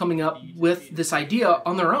students were coming up with this idea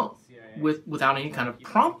on their own, without any kind of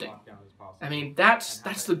prompting. I mean, that's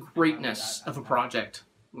the greatness of a project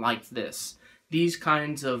like this. These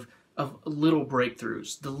kinds of little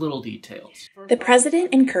breakthroughs, the little details. The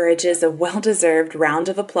president encourages a well-deserved round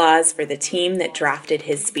of applause for the team that drafted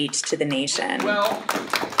his speech to the nation. Well,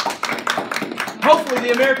 hopefully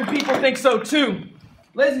the American people think so too.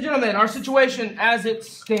 Ladies and gentlemen, our situation as it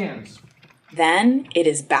stands. Then it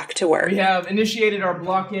is back to work. We have initiated our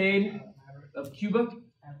blockade of Cuba.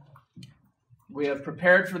 We have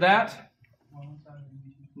prepared for that.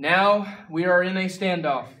 Now we are in a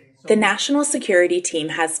standoff. The national security team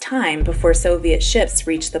has time before Soviet ships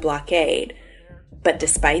reach the blockade. But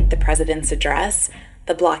despite the president's address,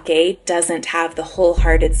 the blockade doesn't have the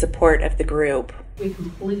wholehearted support of the group. We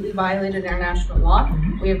completely violated international law.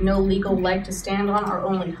 We have no legal leg to stand on. Our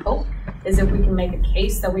only hope is if we can make a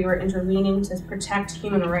case that we were intervening to protect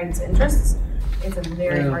human rights interests. It's a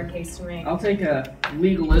very hard case to make. I'll take a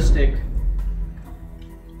legalistic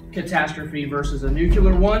catastrophe versus a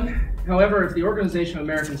nuclear one. However, if the Organization of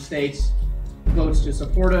American States votes to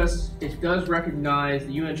support us, it does recognize,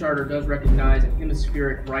 the UN Charter does recognize a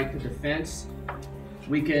hemispheric right to defense.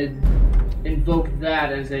 We could invoke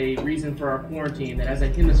that as a reason for our quarantine, that as a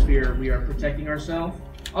hemisphere we are protecting ourselves.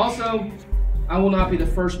 Also, I will not be the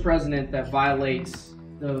first president that violates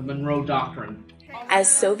the Monroe Doctrine.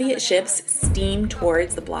 As Soviet ships steam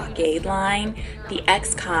towards the blockade line, the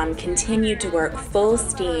XCOM continued to work full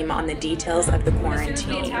steam on the details of the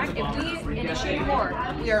quarantine. If we initiate war,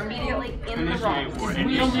 we are immediately in the wrong.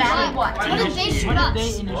 No matter what. What if they shoot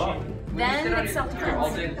us? Then it's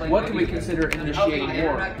self-defense. What can we consider initiating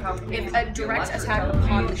war? If a direct attack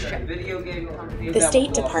upon the ship. The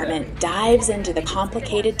State Department dives into the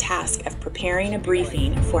complicated task of preparing a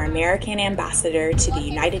briefing for American Ambassador to the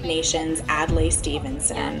United Nations, Adlai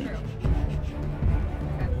Stevenson.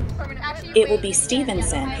 It will be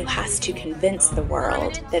Stevenson who has to convince the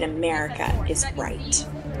world that America is right.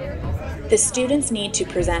 The students need to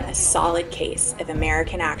present a solid case if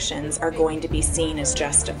American actions are going to be seen as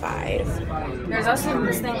justified. There's also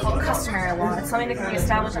this thing called customary law. It's something that can be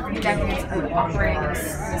established after decades of operating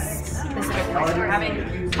this specific place. We're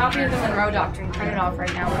having a copy of the Monroe Doctrine printed off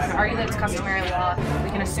right now. We can argue that it's customary law. We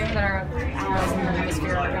can assume that our allies in the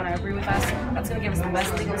hemisphere are going to agree with us. That's going to give us the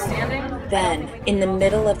best legal standing. Then, in the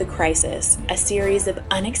middle of the crisis, a series of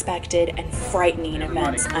unexpected and frightening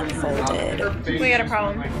events unfolded. We got a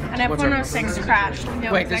problem. And if one of those things crashed.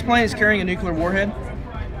 Wait, this plane is carrying a nuclear warhead,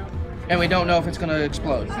 and we don't know if it's going to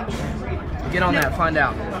explode. Get on that, find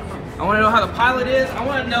out. I want to know how the pilot is. I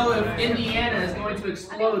want to know if Indiana is going to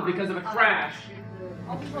explode because of a crash.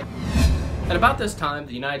 At about this time,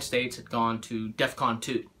 the United States had gone to DEFCON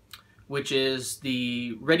 2, which is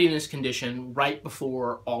the readiness condition right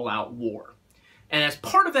before all-out war. And as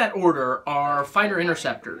part of that order, our fighter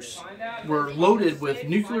interceptors were loaded with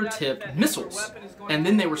nuclear-tipped missiles, and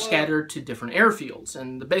then they were scattered to different airfields.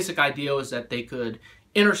 And the basic idea was that they could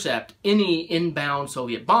intercept any inbound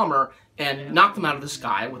Soviet bomber and knock them out of the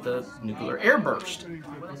sky with a nuclear airburst.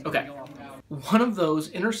 Okay, one of those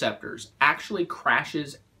interceptors actually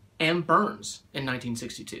crashes and burns in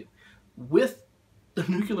 1962 with the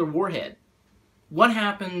nuclear warhead. What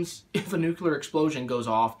happens if a nuclear explosion goes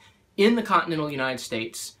off in the continental United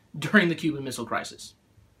States during the Cuban Missile Crisis?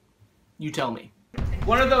 You tell me.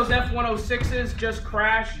 One of those F-106s just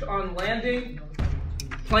crashed on landing.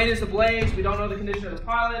 Plane is ablaze. We don't know the condition of the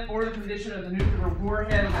pilot or the condition of the nuclear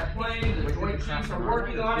warhead of that plane. The Joint Chiefs are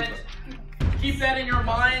working on it. Keep that in your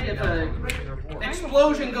mind. If an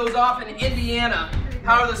explosion goes off in Indiana,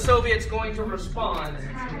 how are the Soviets going to respond?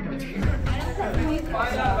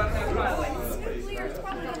 Find out about that pilot.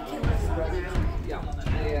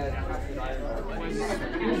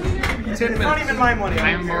 It's not even my money.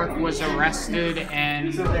 Ironbark was arrested,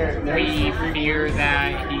 and we hear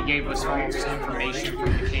that he gave us false information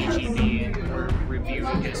from the KGB, and we're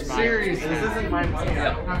reviewing his file. Seriously, this isn't my money.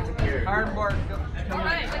 Ironbark.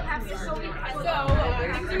 Alright, so,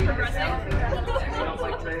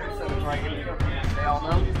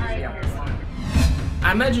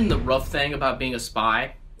 I imagine the rough thing about being a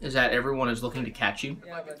spy is that everyone is looking to catch you.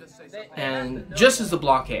 And just as the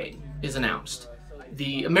blockade is announced,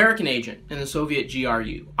 the American agent in the Soviet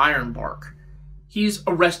GRU, Ironbark, he's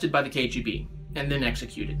arrested by the KGB and then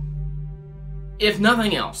executed. If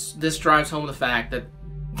nothing else, this drives home the fact that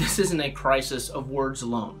this isn't a crisis of words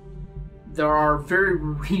alone. there are very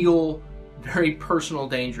real, very personal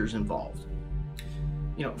dangers involved.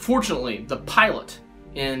 You know, fortunately, the pilot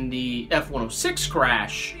in the F-106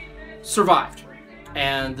 crash survived,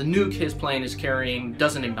 and the nuke his plane is carrying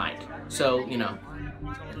doesn't ignite. So, you know,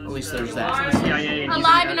 at least there's that.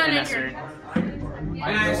 Alive and uninjured.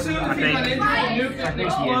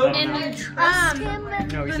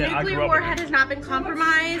 The nuclear warhead has not been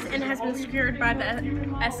compromised and has been secured by the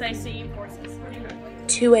SIC forces.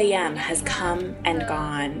 2 a.m. has come and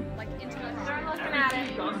gone.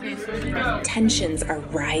 Tensions are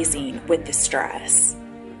rising with the stress.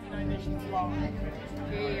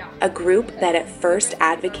 A group that at first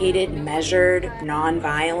advocated measured,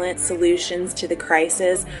 nonviolent solutions to the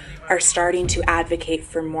crisis are starting to advocate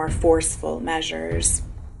for more forceful measures.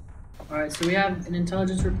 Alright, so we have an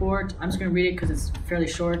intelligence report. I'm just going to read it because it's fairly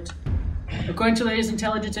short. According to latest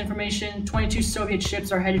intelligence information, 22 Soviet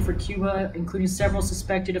ships are headed for Cuba, including several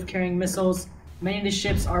suspected of carrying missiles. Many of the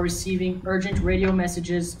ships are receiving urgent radio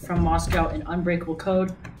messages from Moscow in unbreakable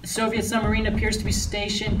code. A Soviet submarine appears to be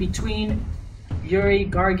stationed between Yuri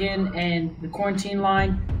Gagarin and the quarantine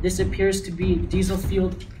line. This appears to be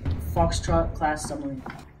diesel-fueled Foxtrot-class submarine.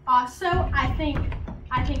 Also, I think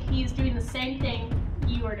he's doing the same thing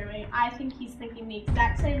you are doing. I think he's thinking the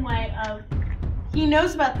exact same way of, he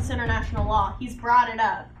knows about this international law. He's brought it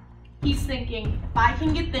up. He's thinking, if I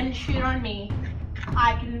can get them to shoot on me,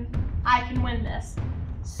 I can win this.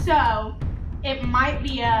 So, it might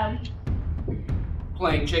be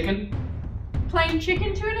Playing chicken? playing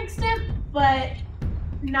chicken to an extent, but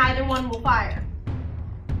neither one will fire.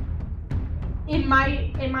 It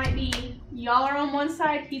might be y'all are on one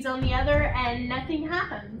side, he's on the other, and nothing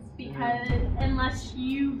happens because unless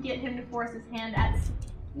you get him to force his hand at.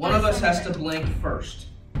 One of us has to blink first.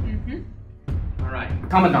 Mm-hmm. All right,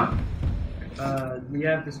 Commandant. We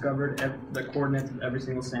have discovered the coordinates of every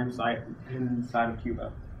single SAM site inside of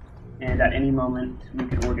Cuba, and at any moment we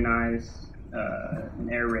could organize an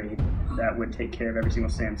air raid that would take care of every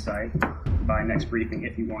single SAM site by next briefing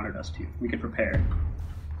if you wanted us to. We could prepare.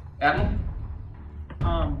 Admiral?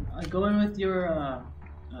 Going with your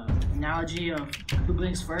analogy of who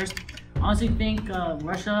blinks first, I honestly think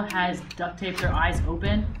Russia has duct taped their eyes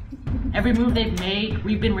open. Every move they've made,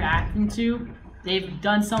 we've been reacting to. They've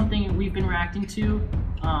done something and we've been reacting to.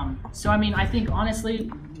 So I mean, I think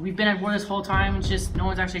honestly, we've been at war this whole time. It's just no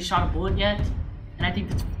one's actually shot a bullet yet. And I think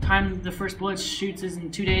the time the first bullet shoots is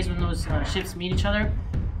in 2 days when those ships meet each other.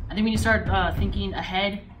 I think we need to start thinking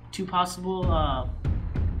ahead to possible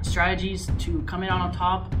strategies to come in on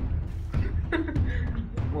top.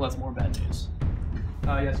 Well, that's more bad news.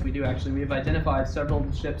 Yes, we do actually. We've identified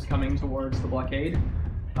several ships coming towards the blockade.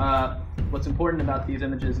 What's important about these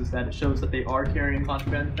images is that it shows that they are carrying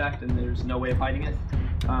contraband, in fact, and there's no way of hiding it.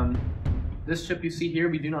 This ship you see here,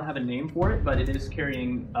 we do not have a name for it, but it is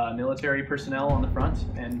carrying military personnel on the front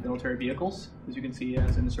and military vehicles, as you can see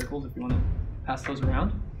as in the circles if you want to pass those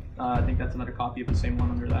around. I think that's another copy of the same one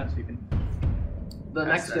under that, so you can... The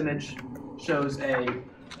next image shows a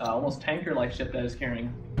almost tanker-like ship that is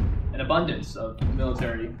carrying an abundance of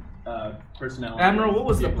military personnel. Admiral, what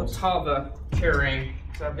was the Poltava carrying?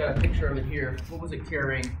 So I've got a picture of it here. What was it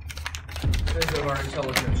carrying? Because of our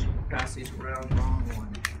intelligence. Pass these around. Wrong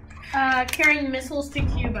one. Carrying missiles to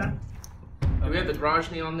Cuba. Do we have the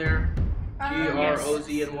Grozny on there?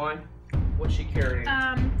 Grozny. What's she carrying?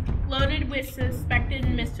 Loaded with suspected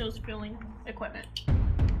missiles fueling equipment.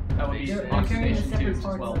 That would be observation tubes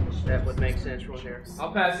as well. That would make sense right there.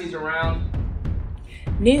 I'll pass these around.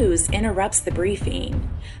 News interrupts the briefing.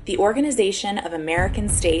 The Organization of American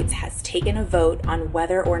States has taken a vote on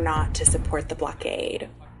whether or not to support the blockade.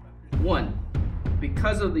 1.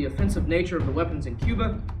 Because of the offensive nature of the weapons in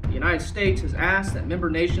Cuba, the United States has asked that member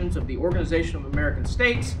nations of the Organization of American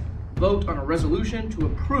States vote on a resolution to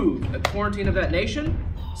approve a quarantine of that nation.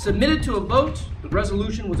 Submitted to a vote, the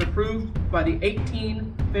resolution was approved by the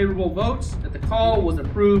 18 favorable votes, that the call was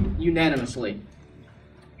approved unanimously.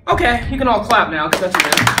 Okay, you can all clap now, because that's a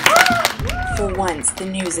win. For once, the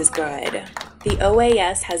news is good. The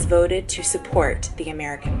OAS has voted to support the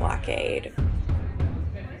American blockade.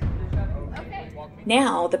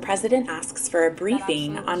 Now, the president asks for a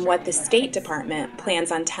briefing on what the State Department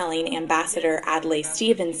plans on telling Ambassador Adlai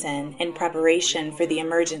Stevenson in preparation for the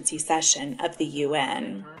emergency session of the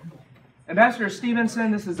UN. Ambassador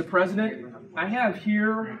Stevenson, this is the president. I have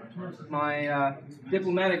here my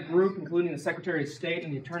diplomatic group, including the Secretary of State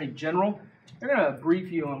and the Attorney General. They're going to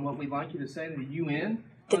brief you on what we'd like you to say to the UN.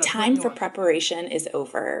 The time for preparation is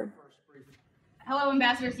over. Hello,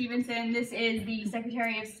 Ambassador Stevenson. This is the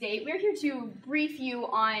Secretary of State. We're here to brief you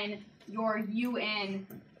on your UN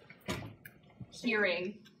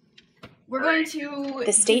hearing. We're going to...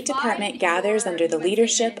 The State Department gathers under the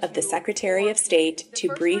leadership of the Secretary of State to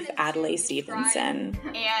brief Adlai Stevenson.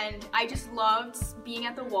 And I just loved being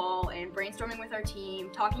at the wall and brainstorming with our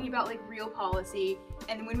team, talking about like real policy.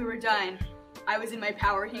 And when we were done, I was in my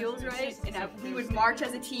power heels, right? And we would march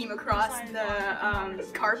as a team across the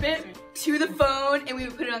carpet to the phone, and we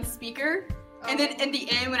would put it on speaker. And then in the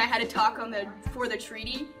end, when I had to talk for the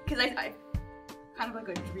treaty, because I kind of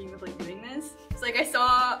like a dream of like doing this. It's like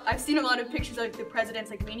I've seen a lot of pictures of the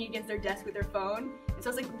presidents like leaning against their desk with their phone. And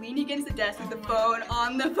so I was like leaning against the desk with the phone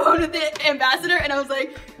on the phone of the ambassador, and I was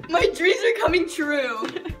like, my dreams are coming true.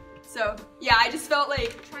 So yeah, I just felt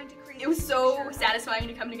like it was so satisfying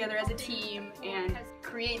to come together as a team and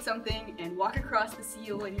create something and walk across the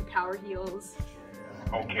seal in your power heels.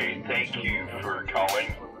 Okay, thank you for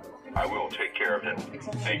calling. I will take care of it.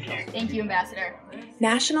 Thank you. Thank you, Ambassador.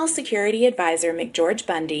 National Security Advisor McGeorge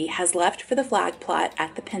Bundy has left for the flag plot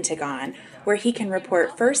at the Pentagon, where he can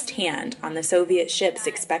report firsthand on the Soviet ships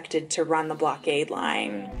expected to run the blockade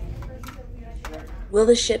line. Will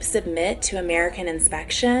the ships submit to American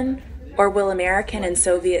inspection, or will American and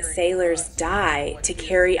Soviet sailors die to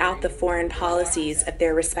carry out the foreign policies of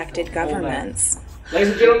their respected governments?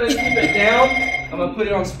 Ladies and gentlemen, keep it down. I'm going to put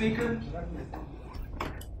it on speaker.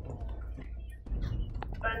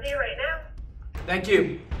 Bundy, right now. Thank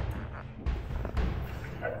you.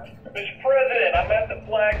 Mr. President, I'm at the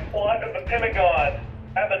flag plot of the Pentagon.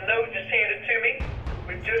 I have a note just handed to me.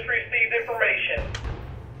 We've just received information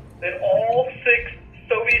that all 6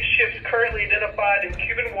 Soviet ships currently identified in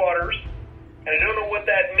Cuban waters, and I don't know what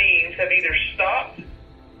that means, have either stopped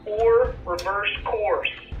or reversed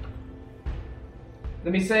course.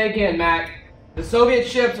 Let me say again, Mac. The Soviet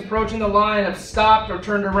ships approaching the line have stopped or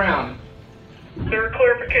turned around. Sir,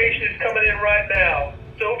 clarification is coming in right now.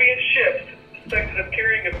 Soviet ships suspected of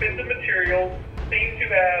carrying offensive materials seem to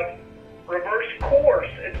have reversed course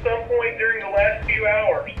at some point during the last few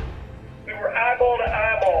hours. We were eyeball to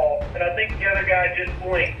eyeball, and I think the other guy just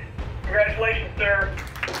blinked. Congratulations, sir.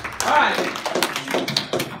 Alright.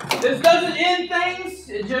 This doesn't end things,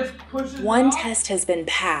 it just pushes One test has been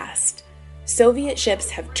passed. Soviet ships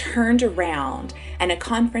have turned around, and a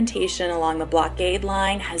confrontation along the blockade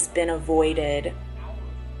line has been avoided.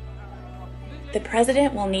 The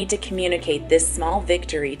president will need to communicate this small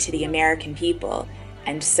victory to the American people,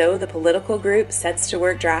 and so the political group sets to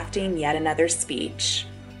work drafting yet another speech.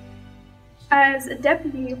 As a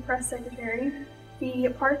deputy press secretary, the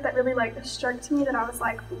part that really struck to me that I was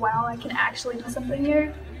like, wow, I can actually do something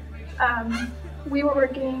here. We were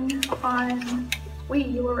working on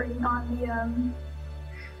the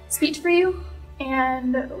speech for you,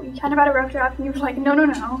 and we kind of had a rough draft, and you were like, no,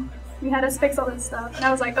 you had us fix all this stuff, and I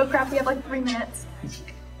was like, oh crap, we have like 3 minutes.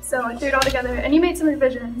 So I threw it all together, and you made some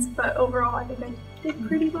revisions, but overall I think I did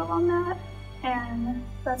pretty well on that, and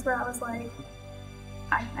that's where I was like,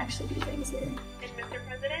 I can actually do things here. And Mr.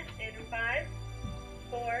 President, in 5,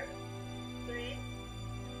 4, 3,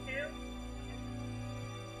 2.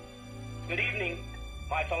 Good evening,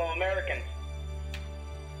 my fellow Americans.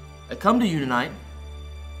 I come to you tonight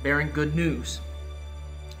bearing good news.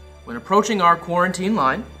 When approaching our quarantine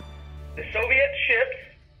line, The Soviet ships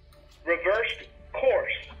reversed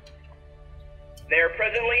course. They are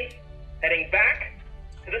presently heading back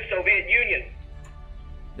to the Soviet Union.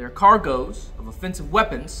 their cargoes of offensive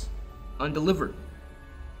weapons undelivered.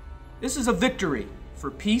 This is a victory for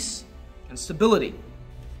peace and stability.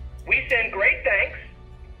 We send great thanks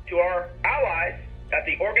to our allies at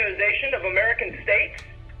the Organization of American States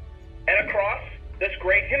and across this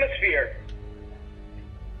great hemisphere.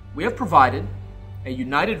 We have provided a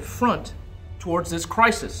united front towards this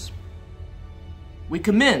crisis. We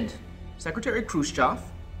commend Secretary Khrushchev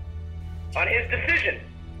on his decision.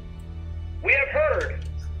 We have heard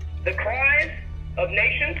the cries of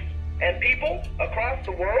nations and people across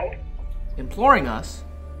the world, imploring us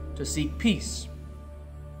to seek peace.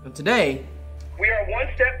 And today, we are one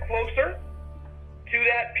step closer to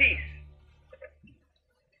that peace.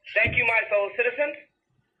 Thank you, my fellow citizens,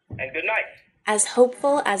 and good night. As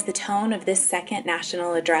hopeful as the tone of this second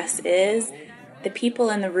national address is, the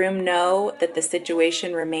people in the room know that the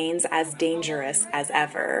situation remains as dangerous as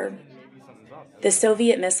ever. The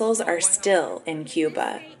Soviet missiles are still in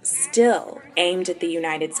Cuba, still aimed at the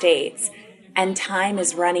United States, and time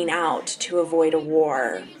is running out to avoid a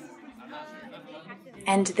war.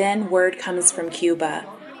 And then word comes from Cuba,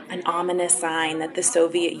 an ominous sign that the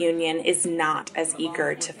Soviet Union is not as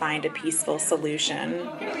eager to find a peaceful solution.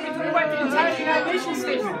 Are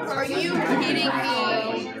you kidding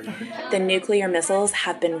me? The nuclear missiles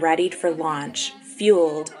have been readied for launch,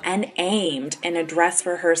 fueled, and aimed in a dress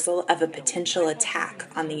rehearsal of a potential attack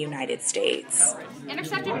on the United States.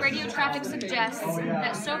 Intercepted radio traffic suggests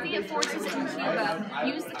that Soviet forces in Cuba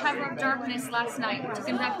used the cover of darkness last night to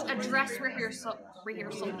conduct a dress rehearsal for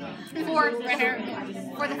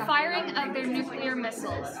the firing of their nuclear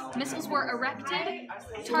missiles. Missiles were erected,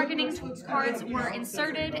 targeting cards were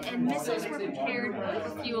inserted, and missiles were prepared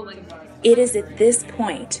for fueling. It is at this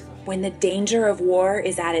point, when the danger of war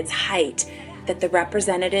is at its height, that the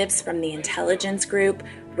representatives from the intelligence group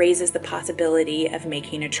raises the possibility of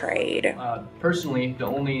making a trade. Personally, the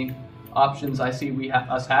only options I see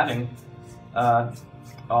us having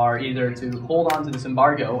are either to hold on to this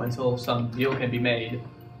embargo until some deal can be made,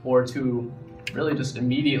 or to really just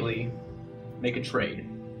immediately make a trade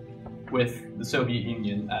with the Soviet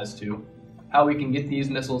Union as to how we can get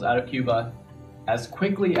these missiles out of Cuba as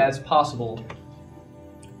quickly as possible.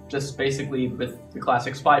 Just basically with the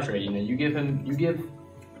classic spy trade, you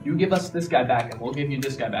give us this guy back and we'll give you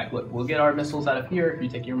this guy back. Look, we'll get our missiles out of here if you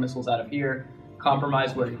take your missiles out of here.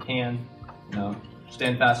 Compromise where you can,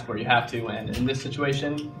 stand fast where you have to. And in this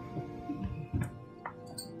situation,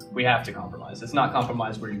 we have to compromise. It's not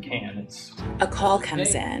compromise where you can. A call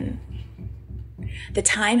comes in. The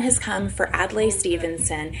time has come for Adlai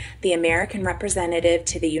Stevenson, the American representative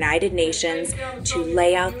to the United Nations, to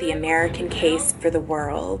lay out the American case for the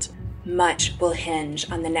world. Much will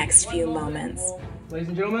hinge on the next few moments. Ladies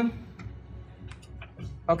and gentlemen,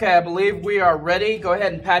 okay, I believe we are ready. Go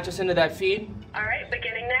ahead and patch us into that feed. All right,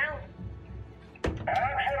 beginning now.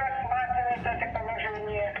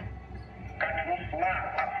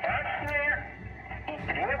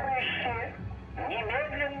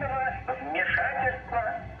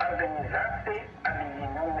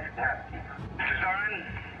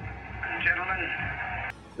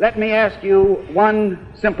 Let me ask you one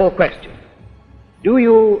simple question. Do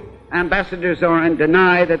you, Ambassador Zorin,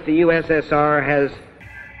 deny that the USSR has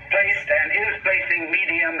placed and is placing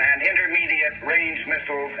medium and intermediate range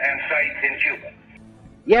missiles and sites in Cuba?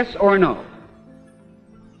 yes or no?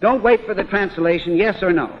 Don't wait for the translation, yes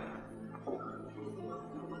or no.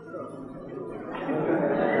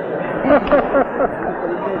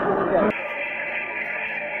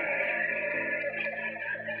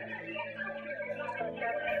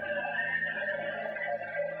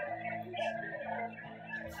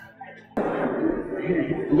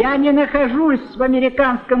 Я не нахожусь в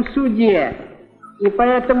американском суде, и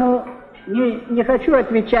поэтому не хочу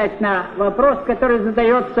отвечать на вопрос, который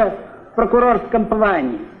задается в прокурорском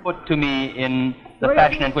плане. Put to me in the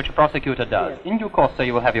fashion in which a prosecutor does. In due course, sir,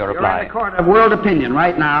 you will have your reply. You're in the court of world opinion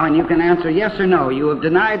right now, and you can answer yes or no. You have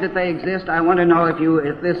denied that they exist. I want to know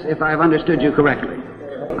if I've understood you correctly.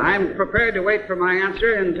 I'm prepared to wait for my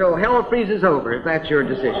answer until hell freezes over, if that's your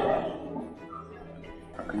decision.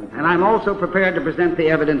 And I'm also prepared to present the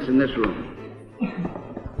evidence in this room,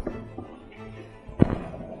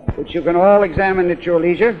 which you can all examine at your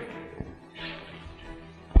leisure.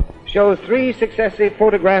 Shows 3 successive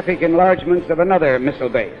photographic enlargements of another missile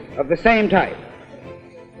base of the same type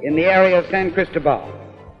in the area of San Cristobal.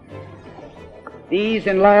 These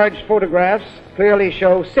enlarged photographs clearly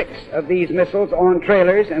show 6 of these missiles on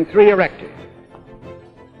trailers and 3 erected.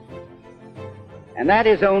 And that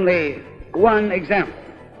is only one example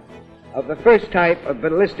of the first type of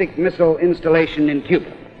ballistic missile installation in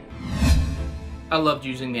Cuba. I loved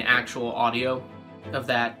using the actual audio of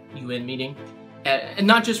that UN meeting. And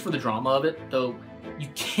not just for the drama of it, though you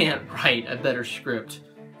can't write a better script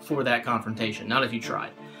for that confrontation, not if you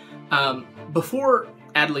tried. Before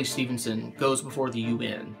Adlai Stevenson goes before the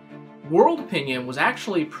UN, world opinion was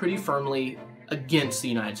actually pretty firmly against the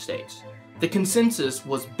United States. The consensus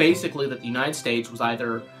was basically that the United States was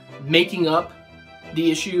either making up the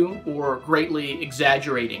issue or greatly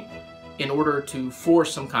exaggerating in order to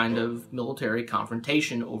force some kind of military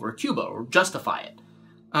confrontation over Cuba or justify it.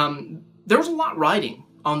 There was a lot riding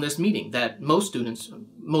on this meeting that most students,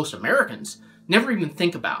 most Americans, never even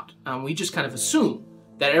think about. We just kind of assume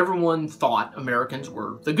that everyone thought Americans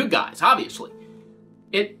were the good guys, obviously.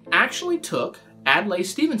 It actually took Adlai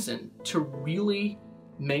Stevenson to really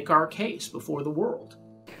make our case before the world.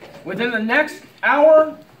 Within the next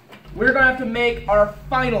hour, we're going to have to make our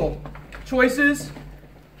final choices.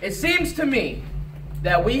 It seems to me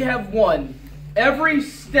that we have won every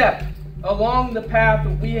step along the path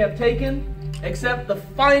that we have taken, except the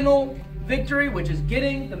final victory, which is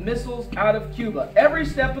getting the missiles out of Cuba. Every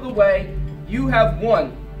step of the way, you have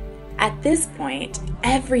won. At this point,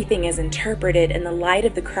 everything is interpreted in the light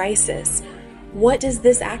of the crisis. What does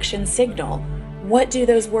this action signal? What do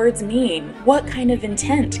those words mean? What kind of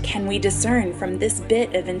intent can we discern from this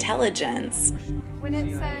bit of intelligence? When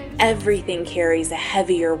it says Everything carries a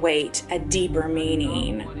heavier weight, a deeper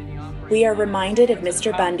meaning. We are reminded of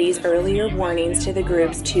Mr. Bundy's earlier warnings to the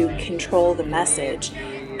groups to control the message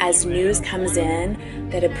as news comes in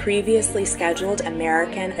that a previously scheduled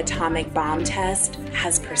American atomic bomb test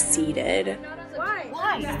has proceeded. Why?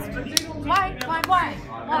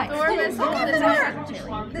 Thor missile the type.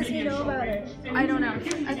 Does he know about it? I don't know.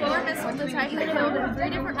 A Thor missile the type that killed 3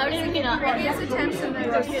 different previous attempts and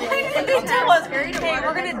then They tell us, hey,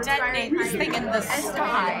 we're gonna detonate this thing in the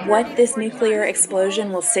sky. What this nuclear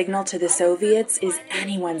explosion will signal to the Soviets is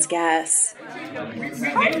anyone's guess.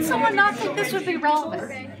 How did someone not think this would be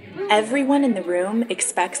relevant? Everyone in the room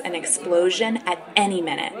expects an explosion at any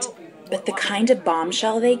minute, but the kind of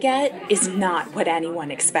bombshell they get is not what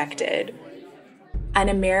anyone expected. An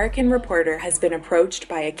American reporter has been approached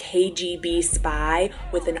by a KGB spy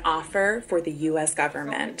with an offer for the U.S.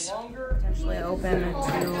 government. Potentially open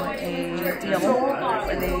to a deal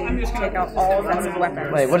where they take out all offensive weapons.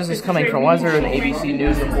 Wait, what is this coming from? Why is there an ABC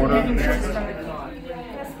News reporter?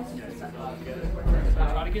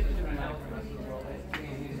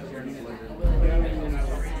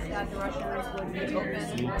 The Russians would be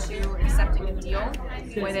open to accepting a deal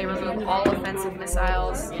where they remove all offensive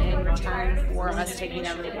missiles in return for us taking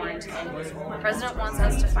down the quarantine. The president wants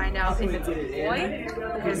us to find out if it's a ploy,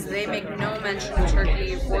 because they make no mention of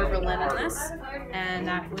Turkey or Berlin in this, and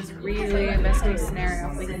that was really a best case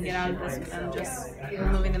scenario if we can get out of this with them just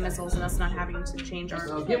removing the missiles and us not having to change our...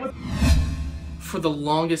 For the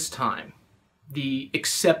longest time, the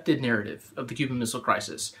accepted narrative of the Cuban Missile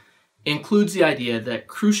Crisis includes the idea that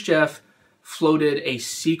Khrushchev floated a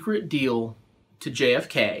secret deal to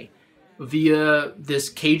JFK via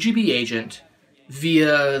this KGB agent,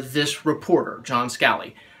 via this reporter, John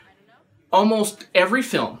Scally. Almost every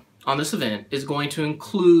film on this event is going to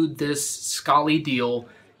include this Scally deal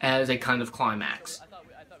as a kind of climax.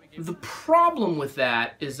 The problem with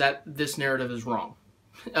that is that this narrative is wrong.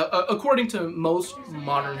 According to most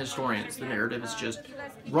modern historians, the narrative is just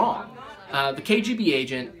wrong. The KGB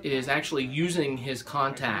agent is actually using his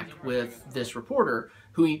contact with this reporter,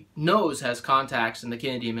 who he knows has contacts in the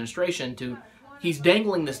Kennedy administration, he's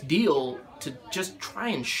dangling this deal to just try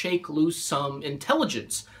and shake loose some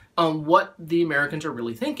intelligence on what the Americans are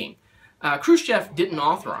really thinking. Khrushchev didn't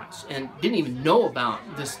authorize and didn't even know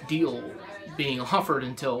about this deal being offered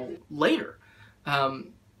until later.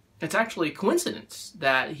 It's actually a coincidence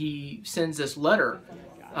that he sends this letter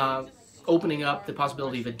opening up the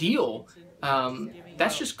possibility of a deal.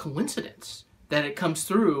 That's just coincidence that it comes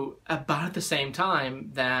through about at the same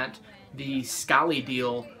time that the Scally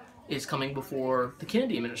deal is coming before the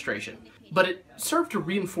Kennedy administration. But it served to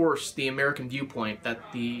reinforce the American viewpoint that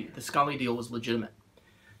the Scally deal was legitimate.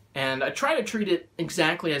 And I try to treat it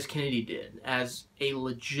exactly as Kennedy did, as a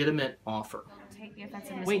legitimate offer. Take the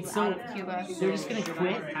offensive missiles out of Cuba. They're just going to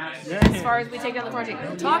quit? As far as we take out the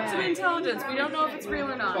project. Talk to intelligence. We don't know if it's real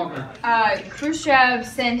or not. Khrushchev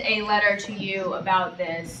sent a letter to you about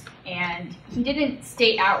this, and he didn't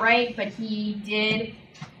state outright, but he did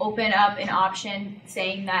open up an option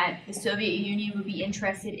saying that the Soviet Union would be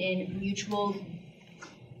interested in mutual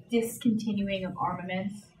discontinuing of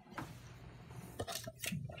armaments.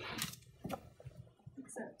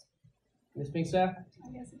 Accept. Ms. Pinkstaff? I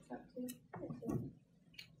guess accept too.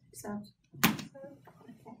 Accept.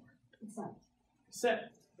 Accept.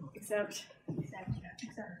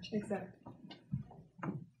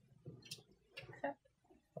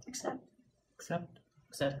 Accept.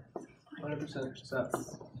 Accept. 100% accept.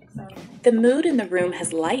 The mood in the room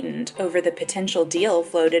has lightened over the potential deal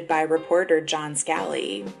floated by reporter John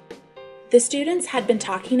Scally. The students had been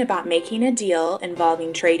talking about making a deal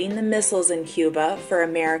involving trading the missiles in Cuba for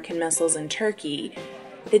American missiles in Turkey.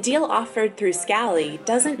 The deal offered through Scally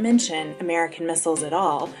doesn't mention American missiles at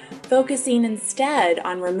all, focusing instead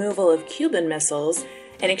on removal of Cuban missiles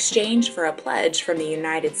in exchange for a pledge from the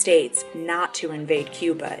United States not to invade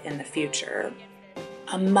Cuba in the future.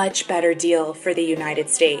 A much better deal for the United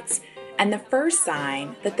States, and the first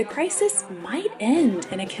sign that the crisis might end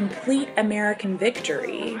in a complete American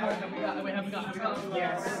victory.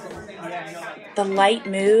 The light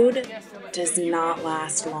mood does not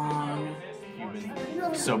last long.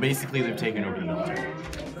 So basically they've taken over the military.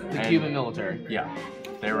 The Cuban military? Yeah.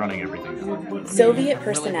 They're running everything. Soviet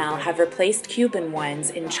personnel have replaced Cuban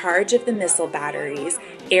ones in charge of the missile batteries,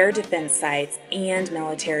 air defense sites, and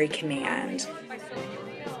military command.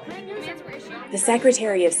 The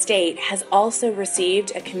Secretary of State has also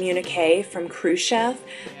received a communique from Khrushchev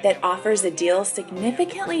that offers a deal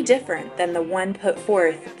significantly different than the one put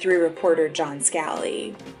forth through reporter John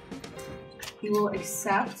Scally. He will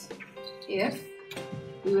accept if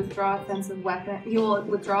we withdraw offensive weapons. He will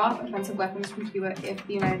withdraw offensive weapons from Cuba if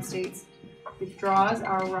the United States withdraws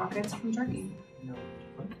our rockets from Turkey.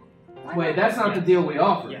 Wait, that's not the deal we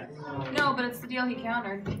offered. No, but it's the deal he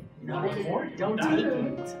countered. No, don't take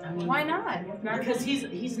it. I mean, why not? Because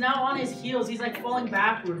he's now on his heels. He's like falling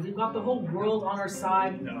backwards. We've got the whole world on our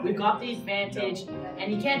side. We've got the advantage,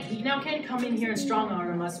 and he now can't come in here and strong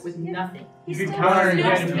arm us with nothing. You can counter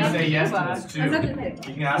again if you say yes to this too.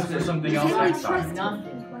 You can ask for something else next time.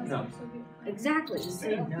 Nothing. No. Exactly.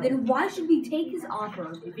 Then why should we take his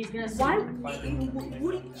offer? If he's gonna why?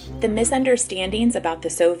 The misunderstandings about the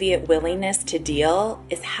Soviet willingness to deal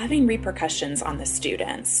is having repercussions on the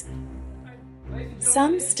students.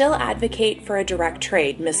 Some still advocate for a direct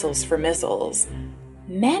trade, missiles for missiles.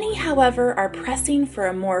 Many, however, are pressing for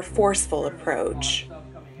a more forceful approach.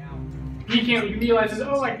 He realizes,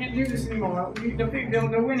 oh, I can't do this anymore.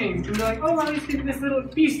 They're winning. And they're like, oh, let me do this little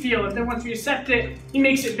peace deal. And then once we accept it, he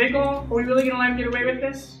makes it bigger. Are we really going to let him get away with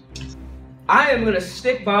this? I am going to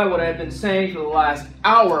stick by what I've been saying for the last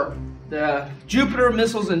hour. The Jupiter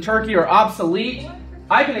missiles in Turkey are obsolete.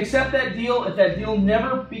 I can accept that deal if that deal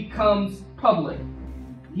never becomes public.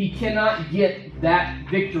 He cannot get that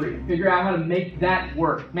victory. Figure out how to make that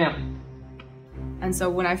work. Ma'am. And so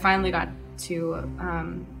when I finally got to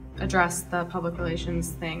address the public relations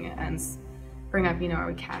thing and bring up, are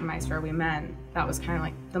we cat and mice or are we men? That was kind of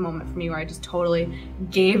like the moment for me where I just totally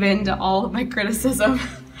gave in to all of my criticism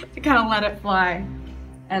to kind of let it fly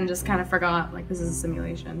and just kind of forgot, like, this is a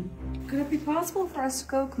simulation. Could it be possible for us to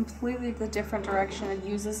go completely the different direction and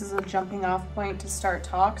use this as a jumping off point to start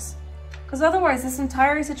talks? Because otherwise this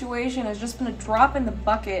entire situation has just been a drop in the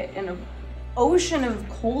bucket in an ocean of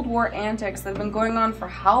Cold War antics that have been going on for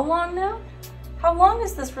how long now? How long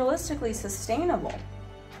is this realistically sustainable?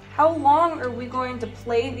 How long are we going to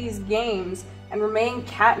play these games and remain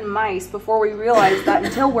cat and mice before we realize that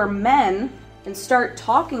until we're men and start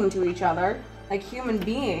talking to each other like human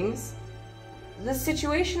beings, this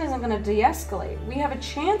situation isn't going to de-escalate. We have a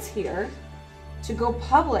chance here to go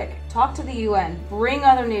public, talk to the UN, bring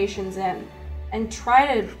other nations in, and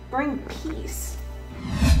try to bring peace.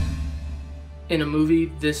 In a movie,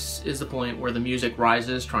 this is the point where the music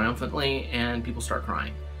rises triumphantly and people start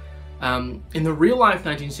crying. In the real life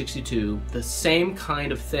 1962, the same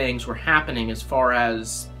kind of things were happening as far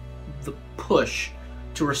as the push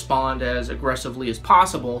to respond as aggressively as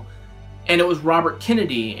possible, and it was Robert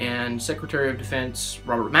Kennedy and Secretary of Defense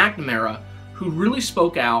Robert McNamara who really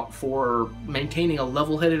spoke out for maintaining a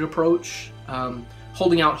level-headed approach,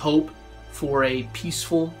 holding out hope for a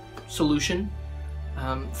peaceful solution.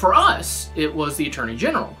 For us, it was the Attorney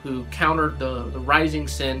General who countered the rising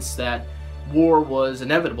sense that war was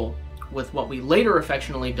inevitable with what we later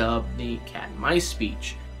affectionately dubbed the cat and mice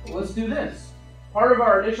speech. Well, let's do this. Part of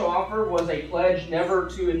our initial offer was a pledge never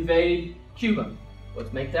to invade Cuba.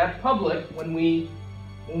 Let's make that public. When we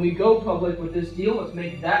go public with this deal, let's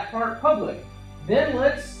make that part public. Then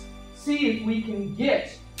let's see if we can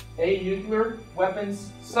get a nuclear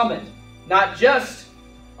weapons summit. Not just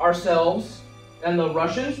ourselves and the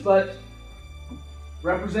Russians, but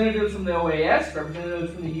representatives from the OAS,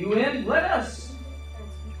 representatives from the UN. Let's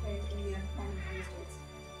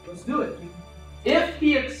do it. If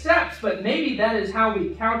he accepts, but maybe that is how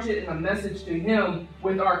we couch it in a message to him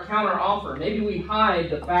with our counter offer. Maybe we hide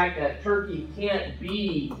the fact that Turkey can't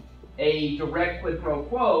be a direct quid pro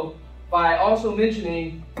quo by also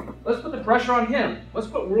mentioning, let's put the pressure on him. Let's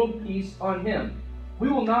put world peace on him. We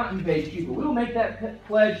will not invade Cuba. We will make that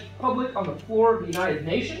pledge public on the floor of the United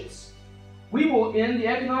Nations. We will end the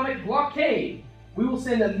economic blockade. We will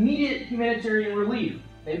send immediate humanitarian relief.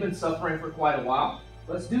 They've been suffering for quite a while.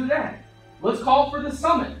 Let's do that. Let's call for the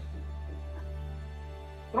summit.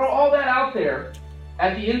 Throw all that out there.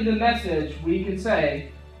 At the end of the message, we can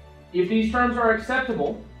say, if these terms are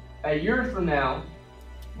acceptable, a year from now,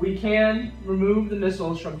 we can remove the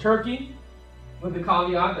missiles from Turkey with the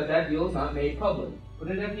caveat that that deal is not made public. Put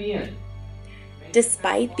it at the end.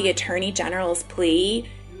 Despite the Attorney General's plea,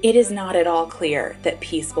 it is not at all clear that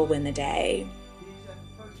peace will win the day.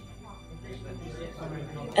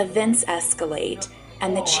 Events escalate,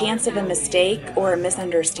 and the chance of a mistake or a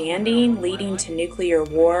misunderstanding leading to nuclear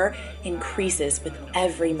war increases with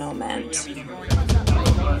every moment.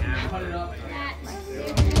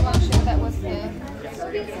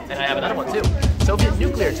 And I have another one too. Soviet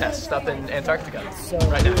nuclear tests up in Antarctica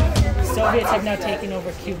right now. The Soviets have now taken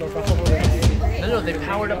over Cuba for whole race. No, they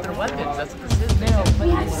powered up their weapons. That's what this is. No, but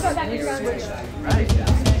they switched.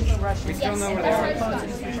 Right. We still know where they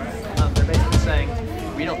are. They're basically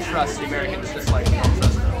saying, we don't trust the Americans just like we don't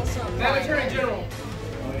trust them. Madam Attorney General.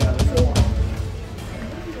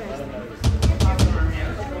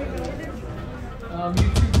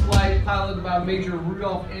 U-2 flight piloted by Major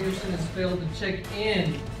Rudolph Anderson has failed to check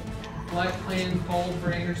in. Flight plan called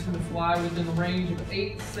for Anderson to fly within the range of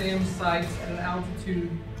 8 SAM sites at an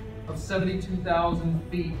altitude of 72,000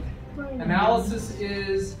 feet. Analysis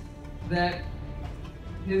is that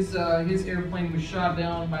his airplane was shot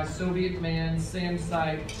down by Soviet manned SAM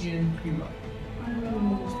site in Cuba.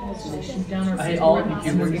 I hate all of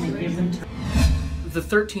you Cubans. The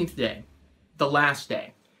 13th day, the last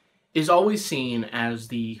day, is always seen as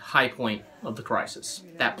the high point of the crisis.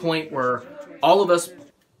 That point where all of us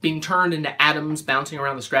being turned into atoms bouncing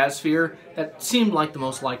around the stratosphere, that seemed like the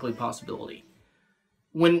most likely possibility.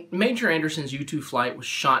 When Major Anderson's U-2 flight was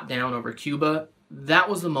shot down over Cuba, that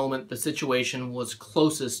was the moment the situation was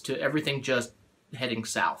closest to everything just heading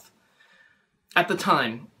south. At the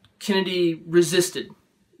time, Kennedy resisted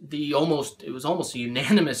it was almost a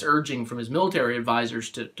unanimous urging from his military advisors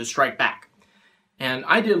to strike back. And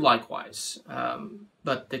I did likewise.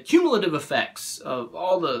 But the cumulative effects of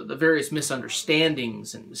all the various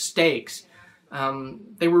misunderstandings and mistakes,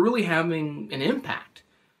 they were really having an impact.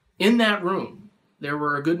 In that room, there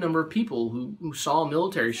were a good number of people who saw a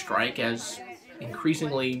military strike as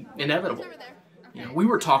increasingly inevitable. You know, we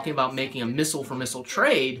were talking about making a missile-for-missile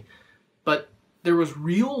trade, but there was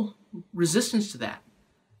real resistance to that.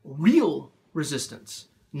 Real resistance,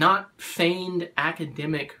 not feigned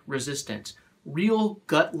academic resistance. Real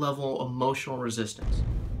gut-level emotional resistance.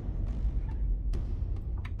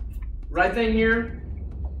 Right thing here,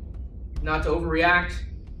 not to overreact,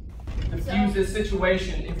 diffuse this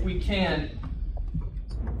situation if we can.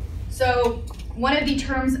 So one of the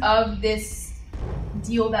terms of this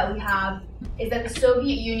deal that we have is that the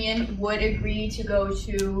Soviet Union would agree to go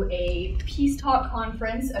to a peace talk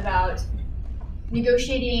conference about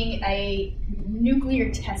negotiating a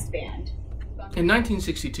nuclear test ban. In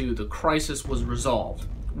 1962, the crisis was resolved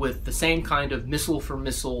with the same kind of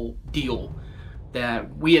missile-for-missile deal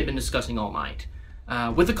that we had been discussing all night,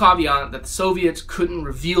 with the caveat that the Soviets couldn't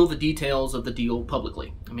reveal the details of the deal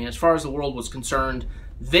publicly. I mean, as far as the world was concerned,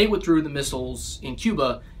 they withdrew the missiles in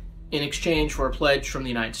Cuba in exchange for a pledge from the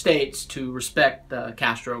United States to respect the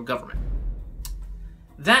Castro government.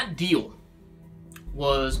 That deal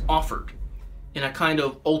was offered in a kind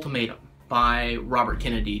of ultimatum by Robert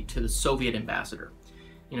Kennedy to the Soviet ambassador.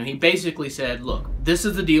 You know, he basically said, look, this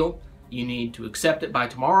is the deal. You need to accept it by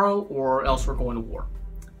tomorrow or else we're going to war.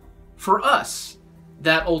 For us,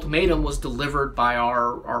 that ultimatum was delivered by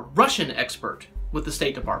our Russian expert with the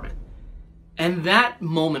State Department. And that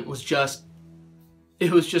moment was just,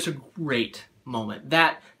 it was just a great moment.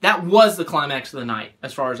 That was the climax of the night,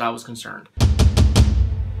 as far as I was concerned.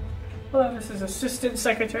 Hello, this is Assistant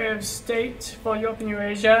Secretary of State for Europe and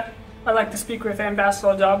Eurasia. I'd like to speak with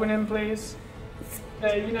Ambassador Darwin, please.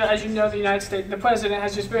 As you know, the United States, the President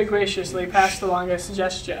has just very graciously passed along a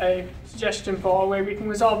suggestion for a way we can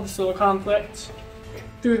resolve this little conflict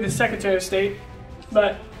through the Secretary of State.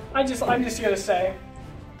 But I'm just here to say,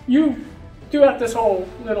 you, throughout this whole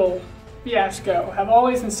little fiasco, have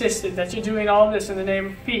always insisted that you're doing all this in the name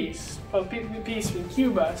of peace, peace in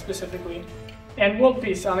Cuba specifically, and world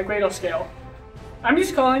peace on a greater scale. I'm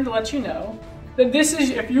just calling to let you know that this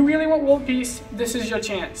is, if you really want world peace, this is your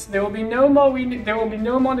chance. There will be no more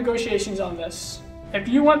negotiations on this. If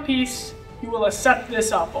you want peace, you will accept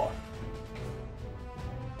this offer.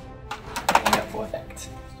 Perfect.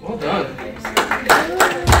 Well done.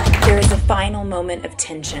 There is a final moment of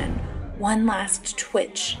tension, one last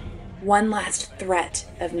twitch, one last threat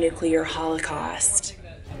of nuclear holocaust.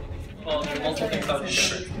 Well, there are multiple things I would do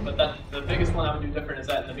different, but the biggest one I would do different is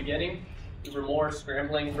that in the beginning, we were more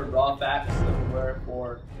scrambling for raw facts than we were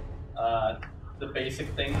for the basic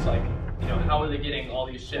things like, you know, how are they getting all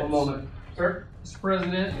these ships? One moment. Sir, Mr.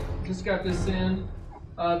 President, just got this in.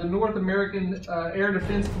 The North American Air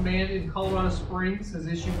Defense Command in Colorado Springs has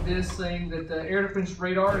issued this saying that the air defense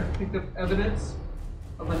radar has picked up evidence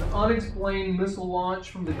of an unexplained missile launch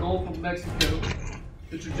from the Gulf of Mexico.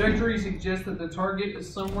 The trajectory suggests that the target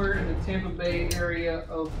is somewhere in the Tampa Bay area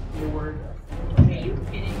of Florida. Are you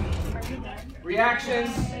kidding me?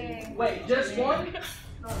 Reactions? Wait, just one?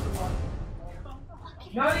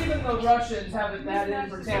 Not even the Russians have it that in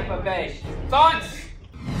for Tampa Bay. Thoughts?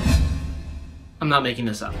 I'm not making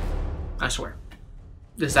this up. I swear.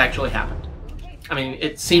 This actually happened. I mean,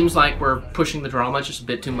 it seems like we're pushing the drama just a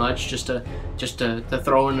bit too much, just to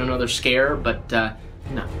throw in another scare. But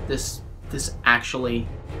no, this actually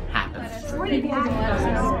happened.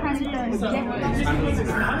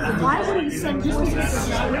 Why would he send just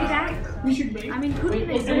straight back? I mean, couldn't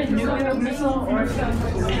they send a nuclear missile or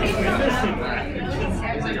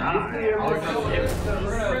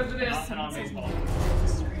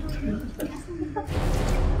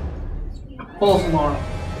False alarm.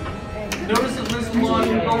 Notice of missile launch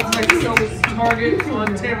from Gulf Mexico's target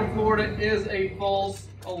on Tampa, Florida is a false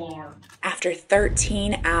alarm. After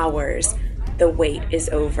 13 hours, the wait is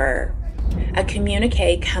over. A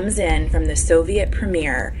communique comes in from the Soviet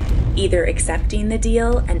premier, either accepting the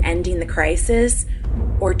deal and ending the crisis,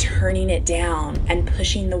 or turning it down and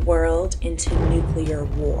pushing the world into nuclear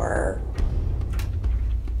war.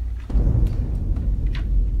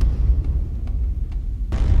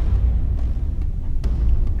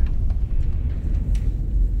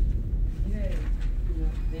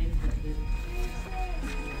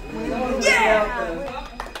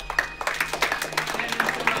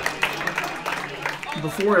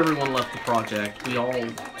 Before everyone left the project, we all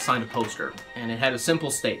signed a poster, and it had a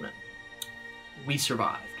simple statement: we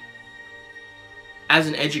survived. As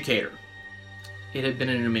an educator, it had been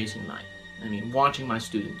an amazing night. I mean, watching my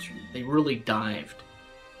students, they really dived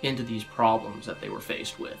into these problems that they were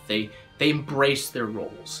faced with. They embraced their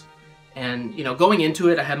roles. And, you know, going into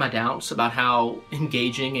it, I had my doubts about how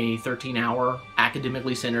engaging a 13-hour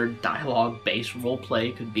academically centered dialogue-based role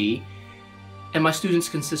play could be. And my students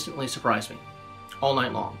consistently surprised me all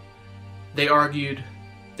night long. They argued,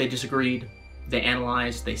 they disagreed, they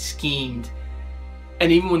analyzed, they schemed,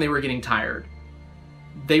 and even when they were getting tired,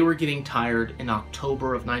 they were getting tired in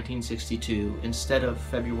October of 1962 instead of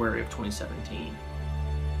February of 2017.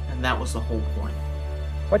 And that was the whole point.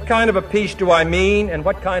 What kind of a peace do I mean, and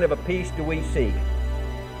what kind of a peace do we seek?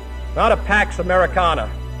 Not a Pax Americana,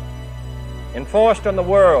 enforced on the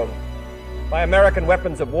world by American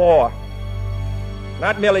weapons of war.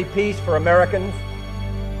 Not merely peace for Americans,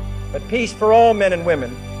 but peace for all men and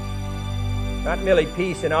women. Not merely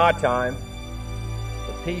peace in our time,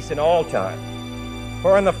 but peace in all time.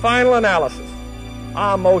 For in the final analysis,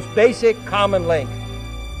 our most basic common link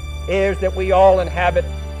is that we all inhabit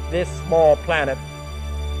this small planet.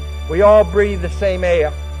 We all breathe the same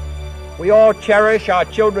air. We all cherish our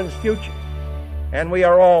children's future. And we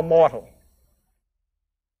are all mortal.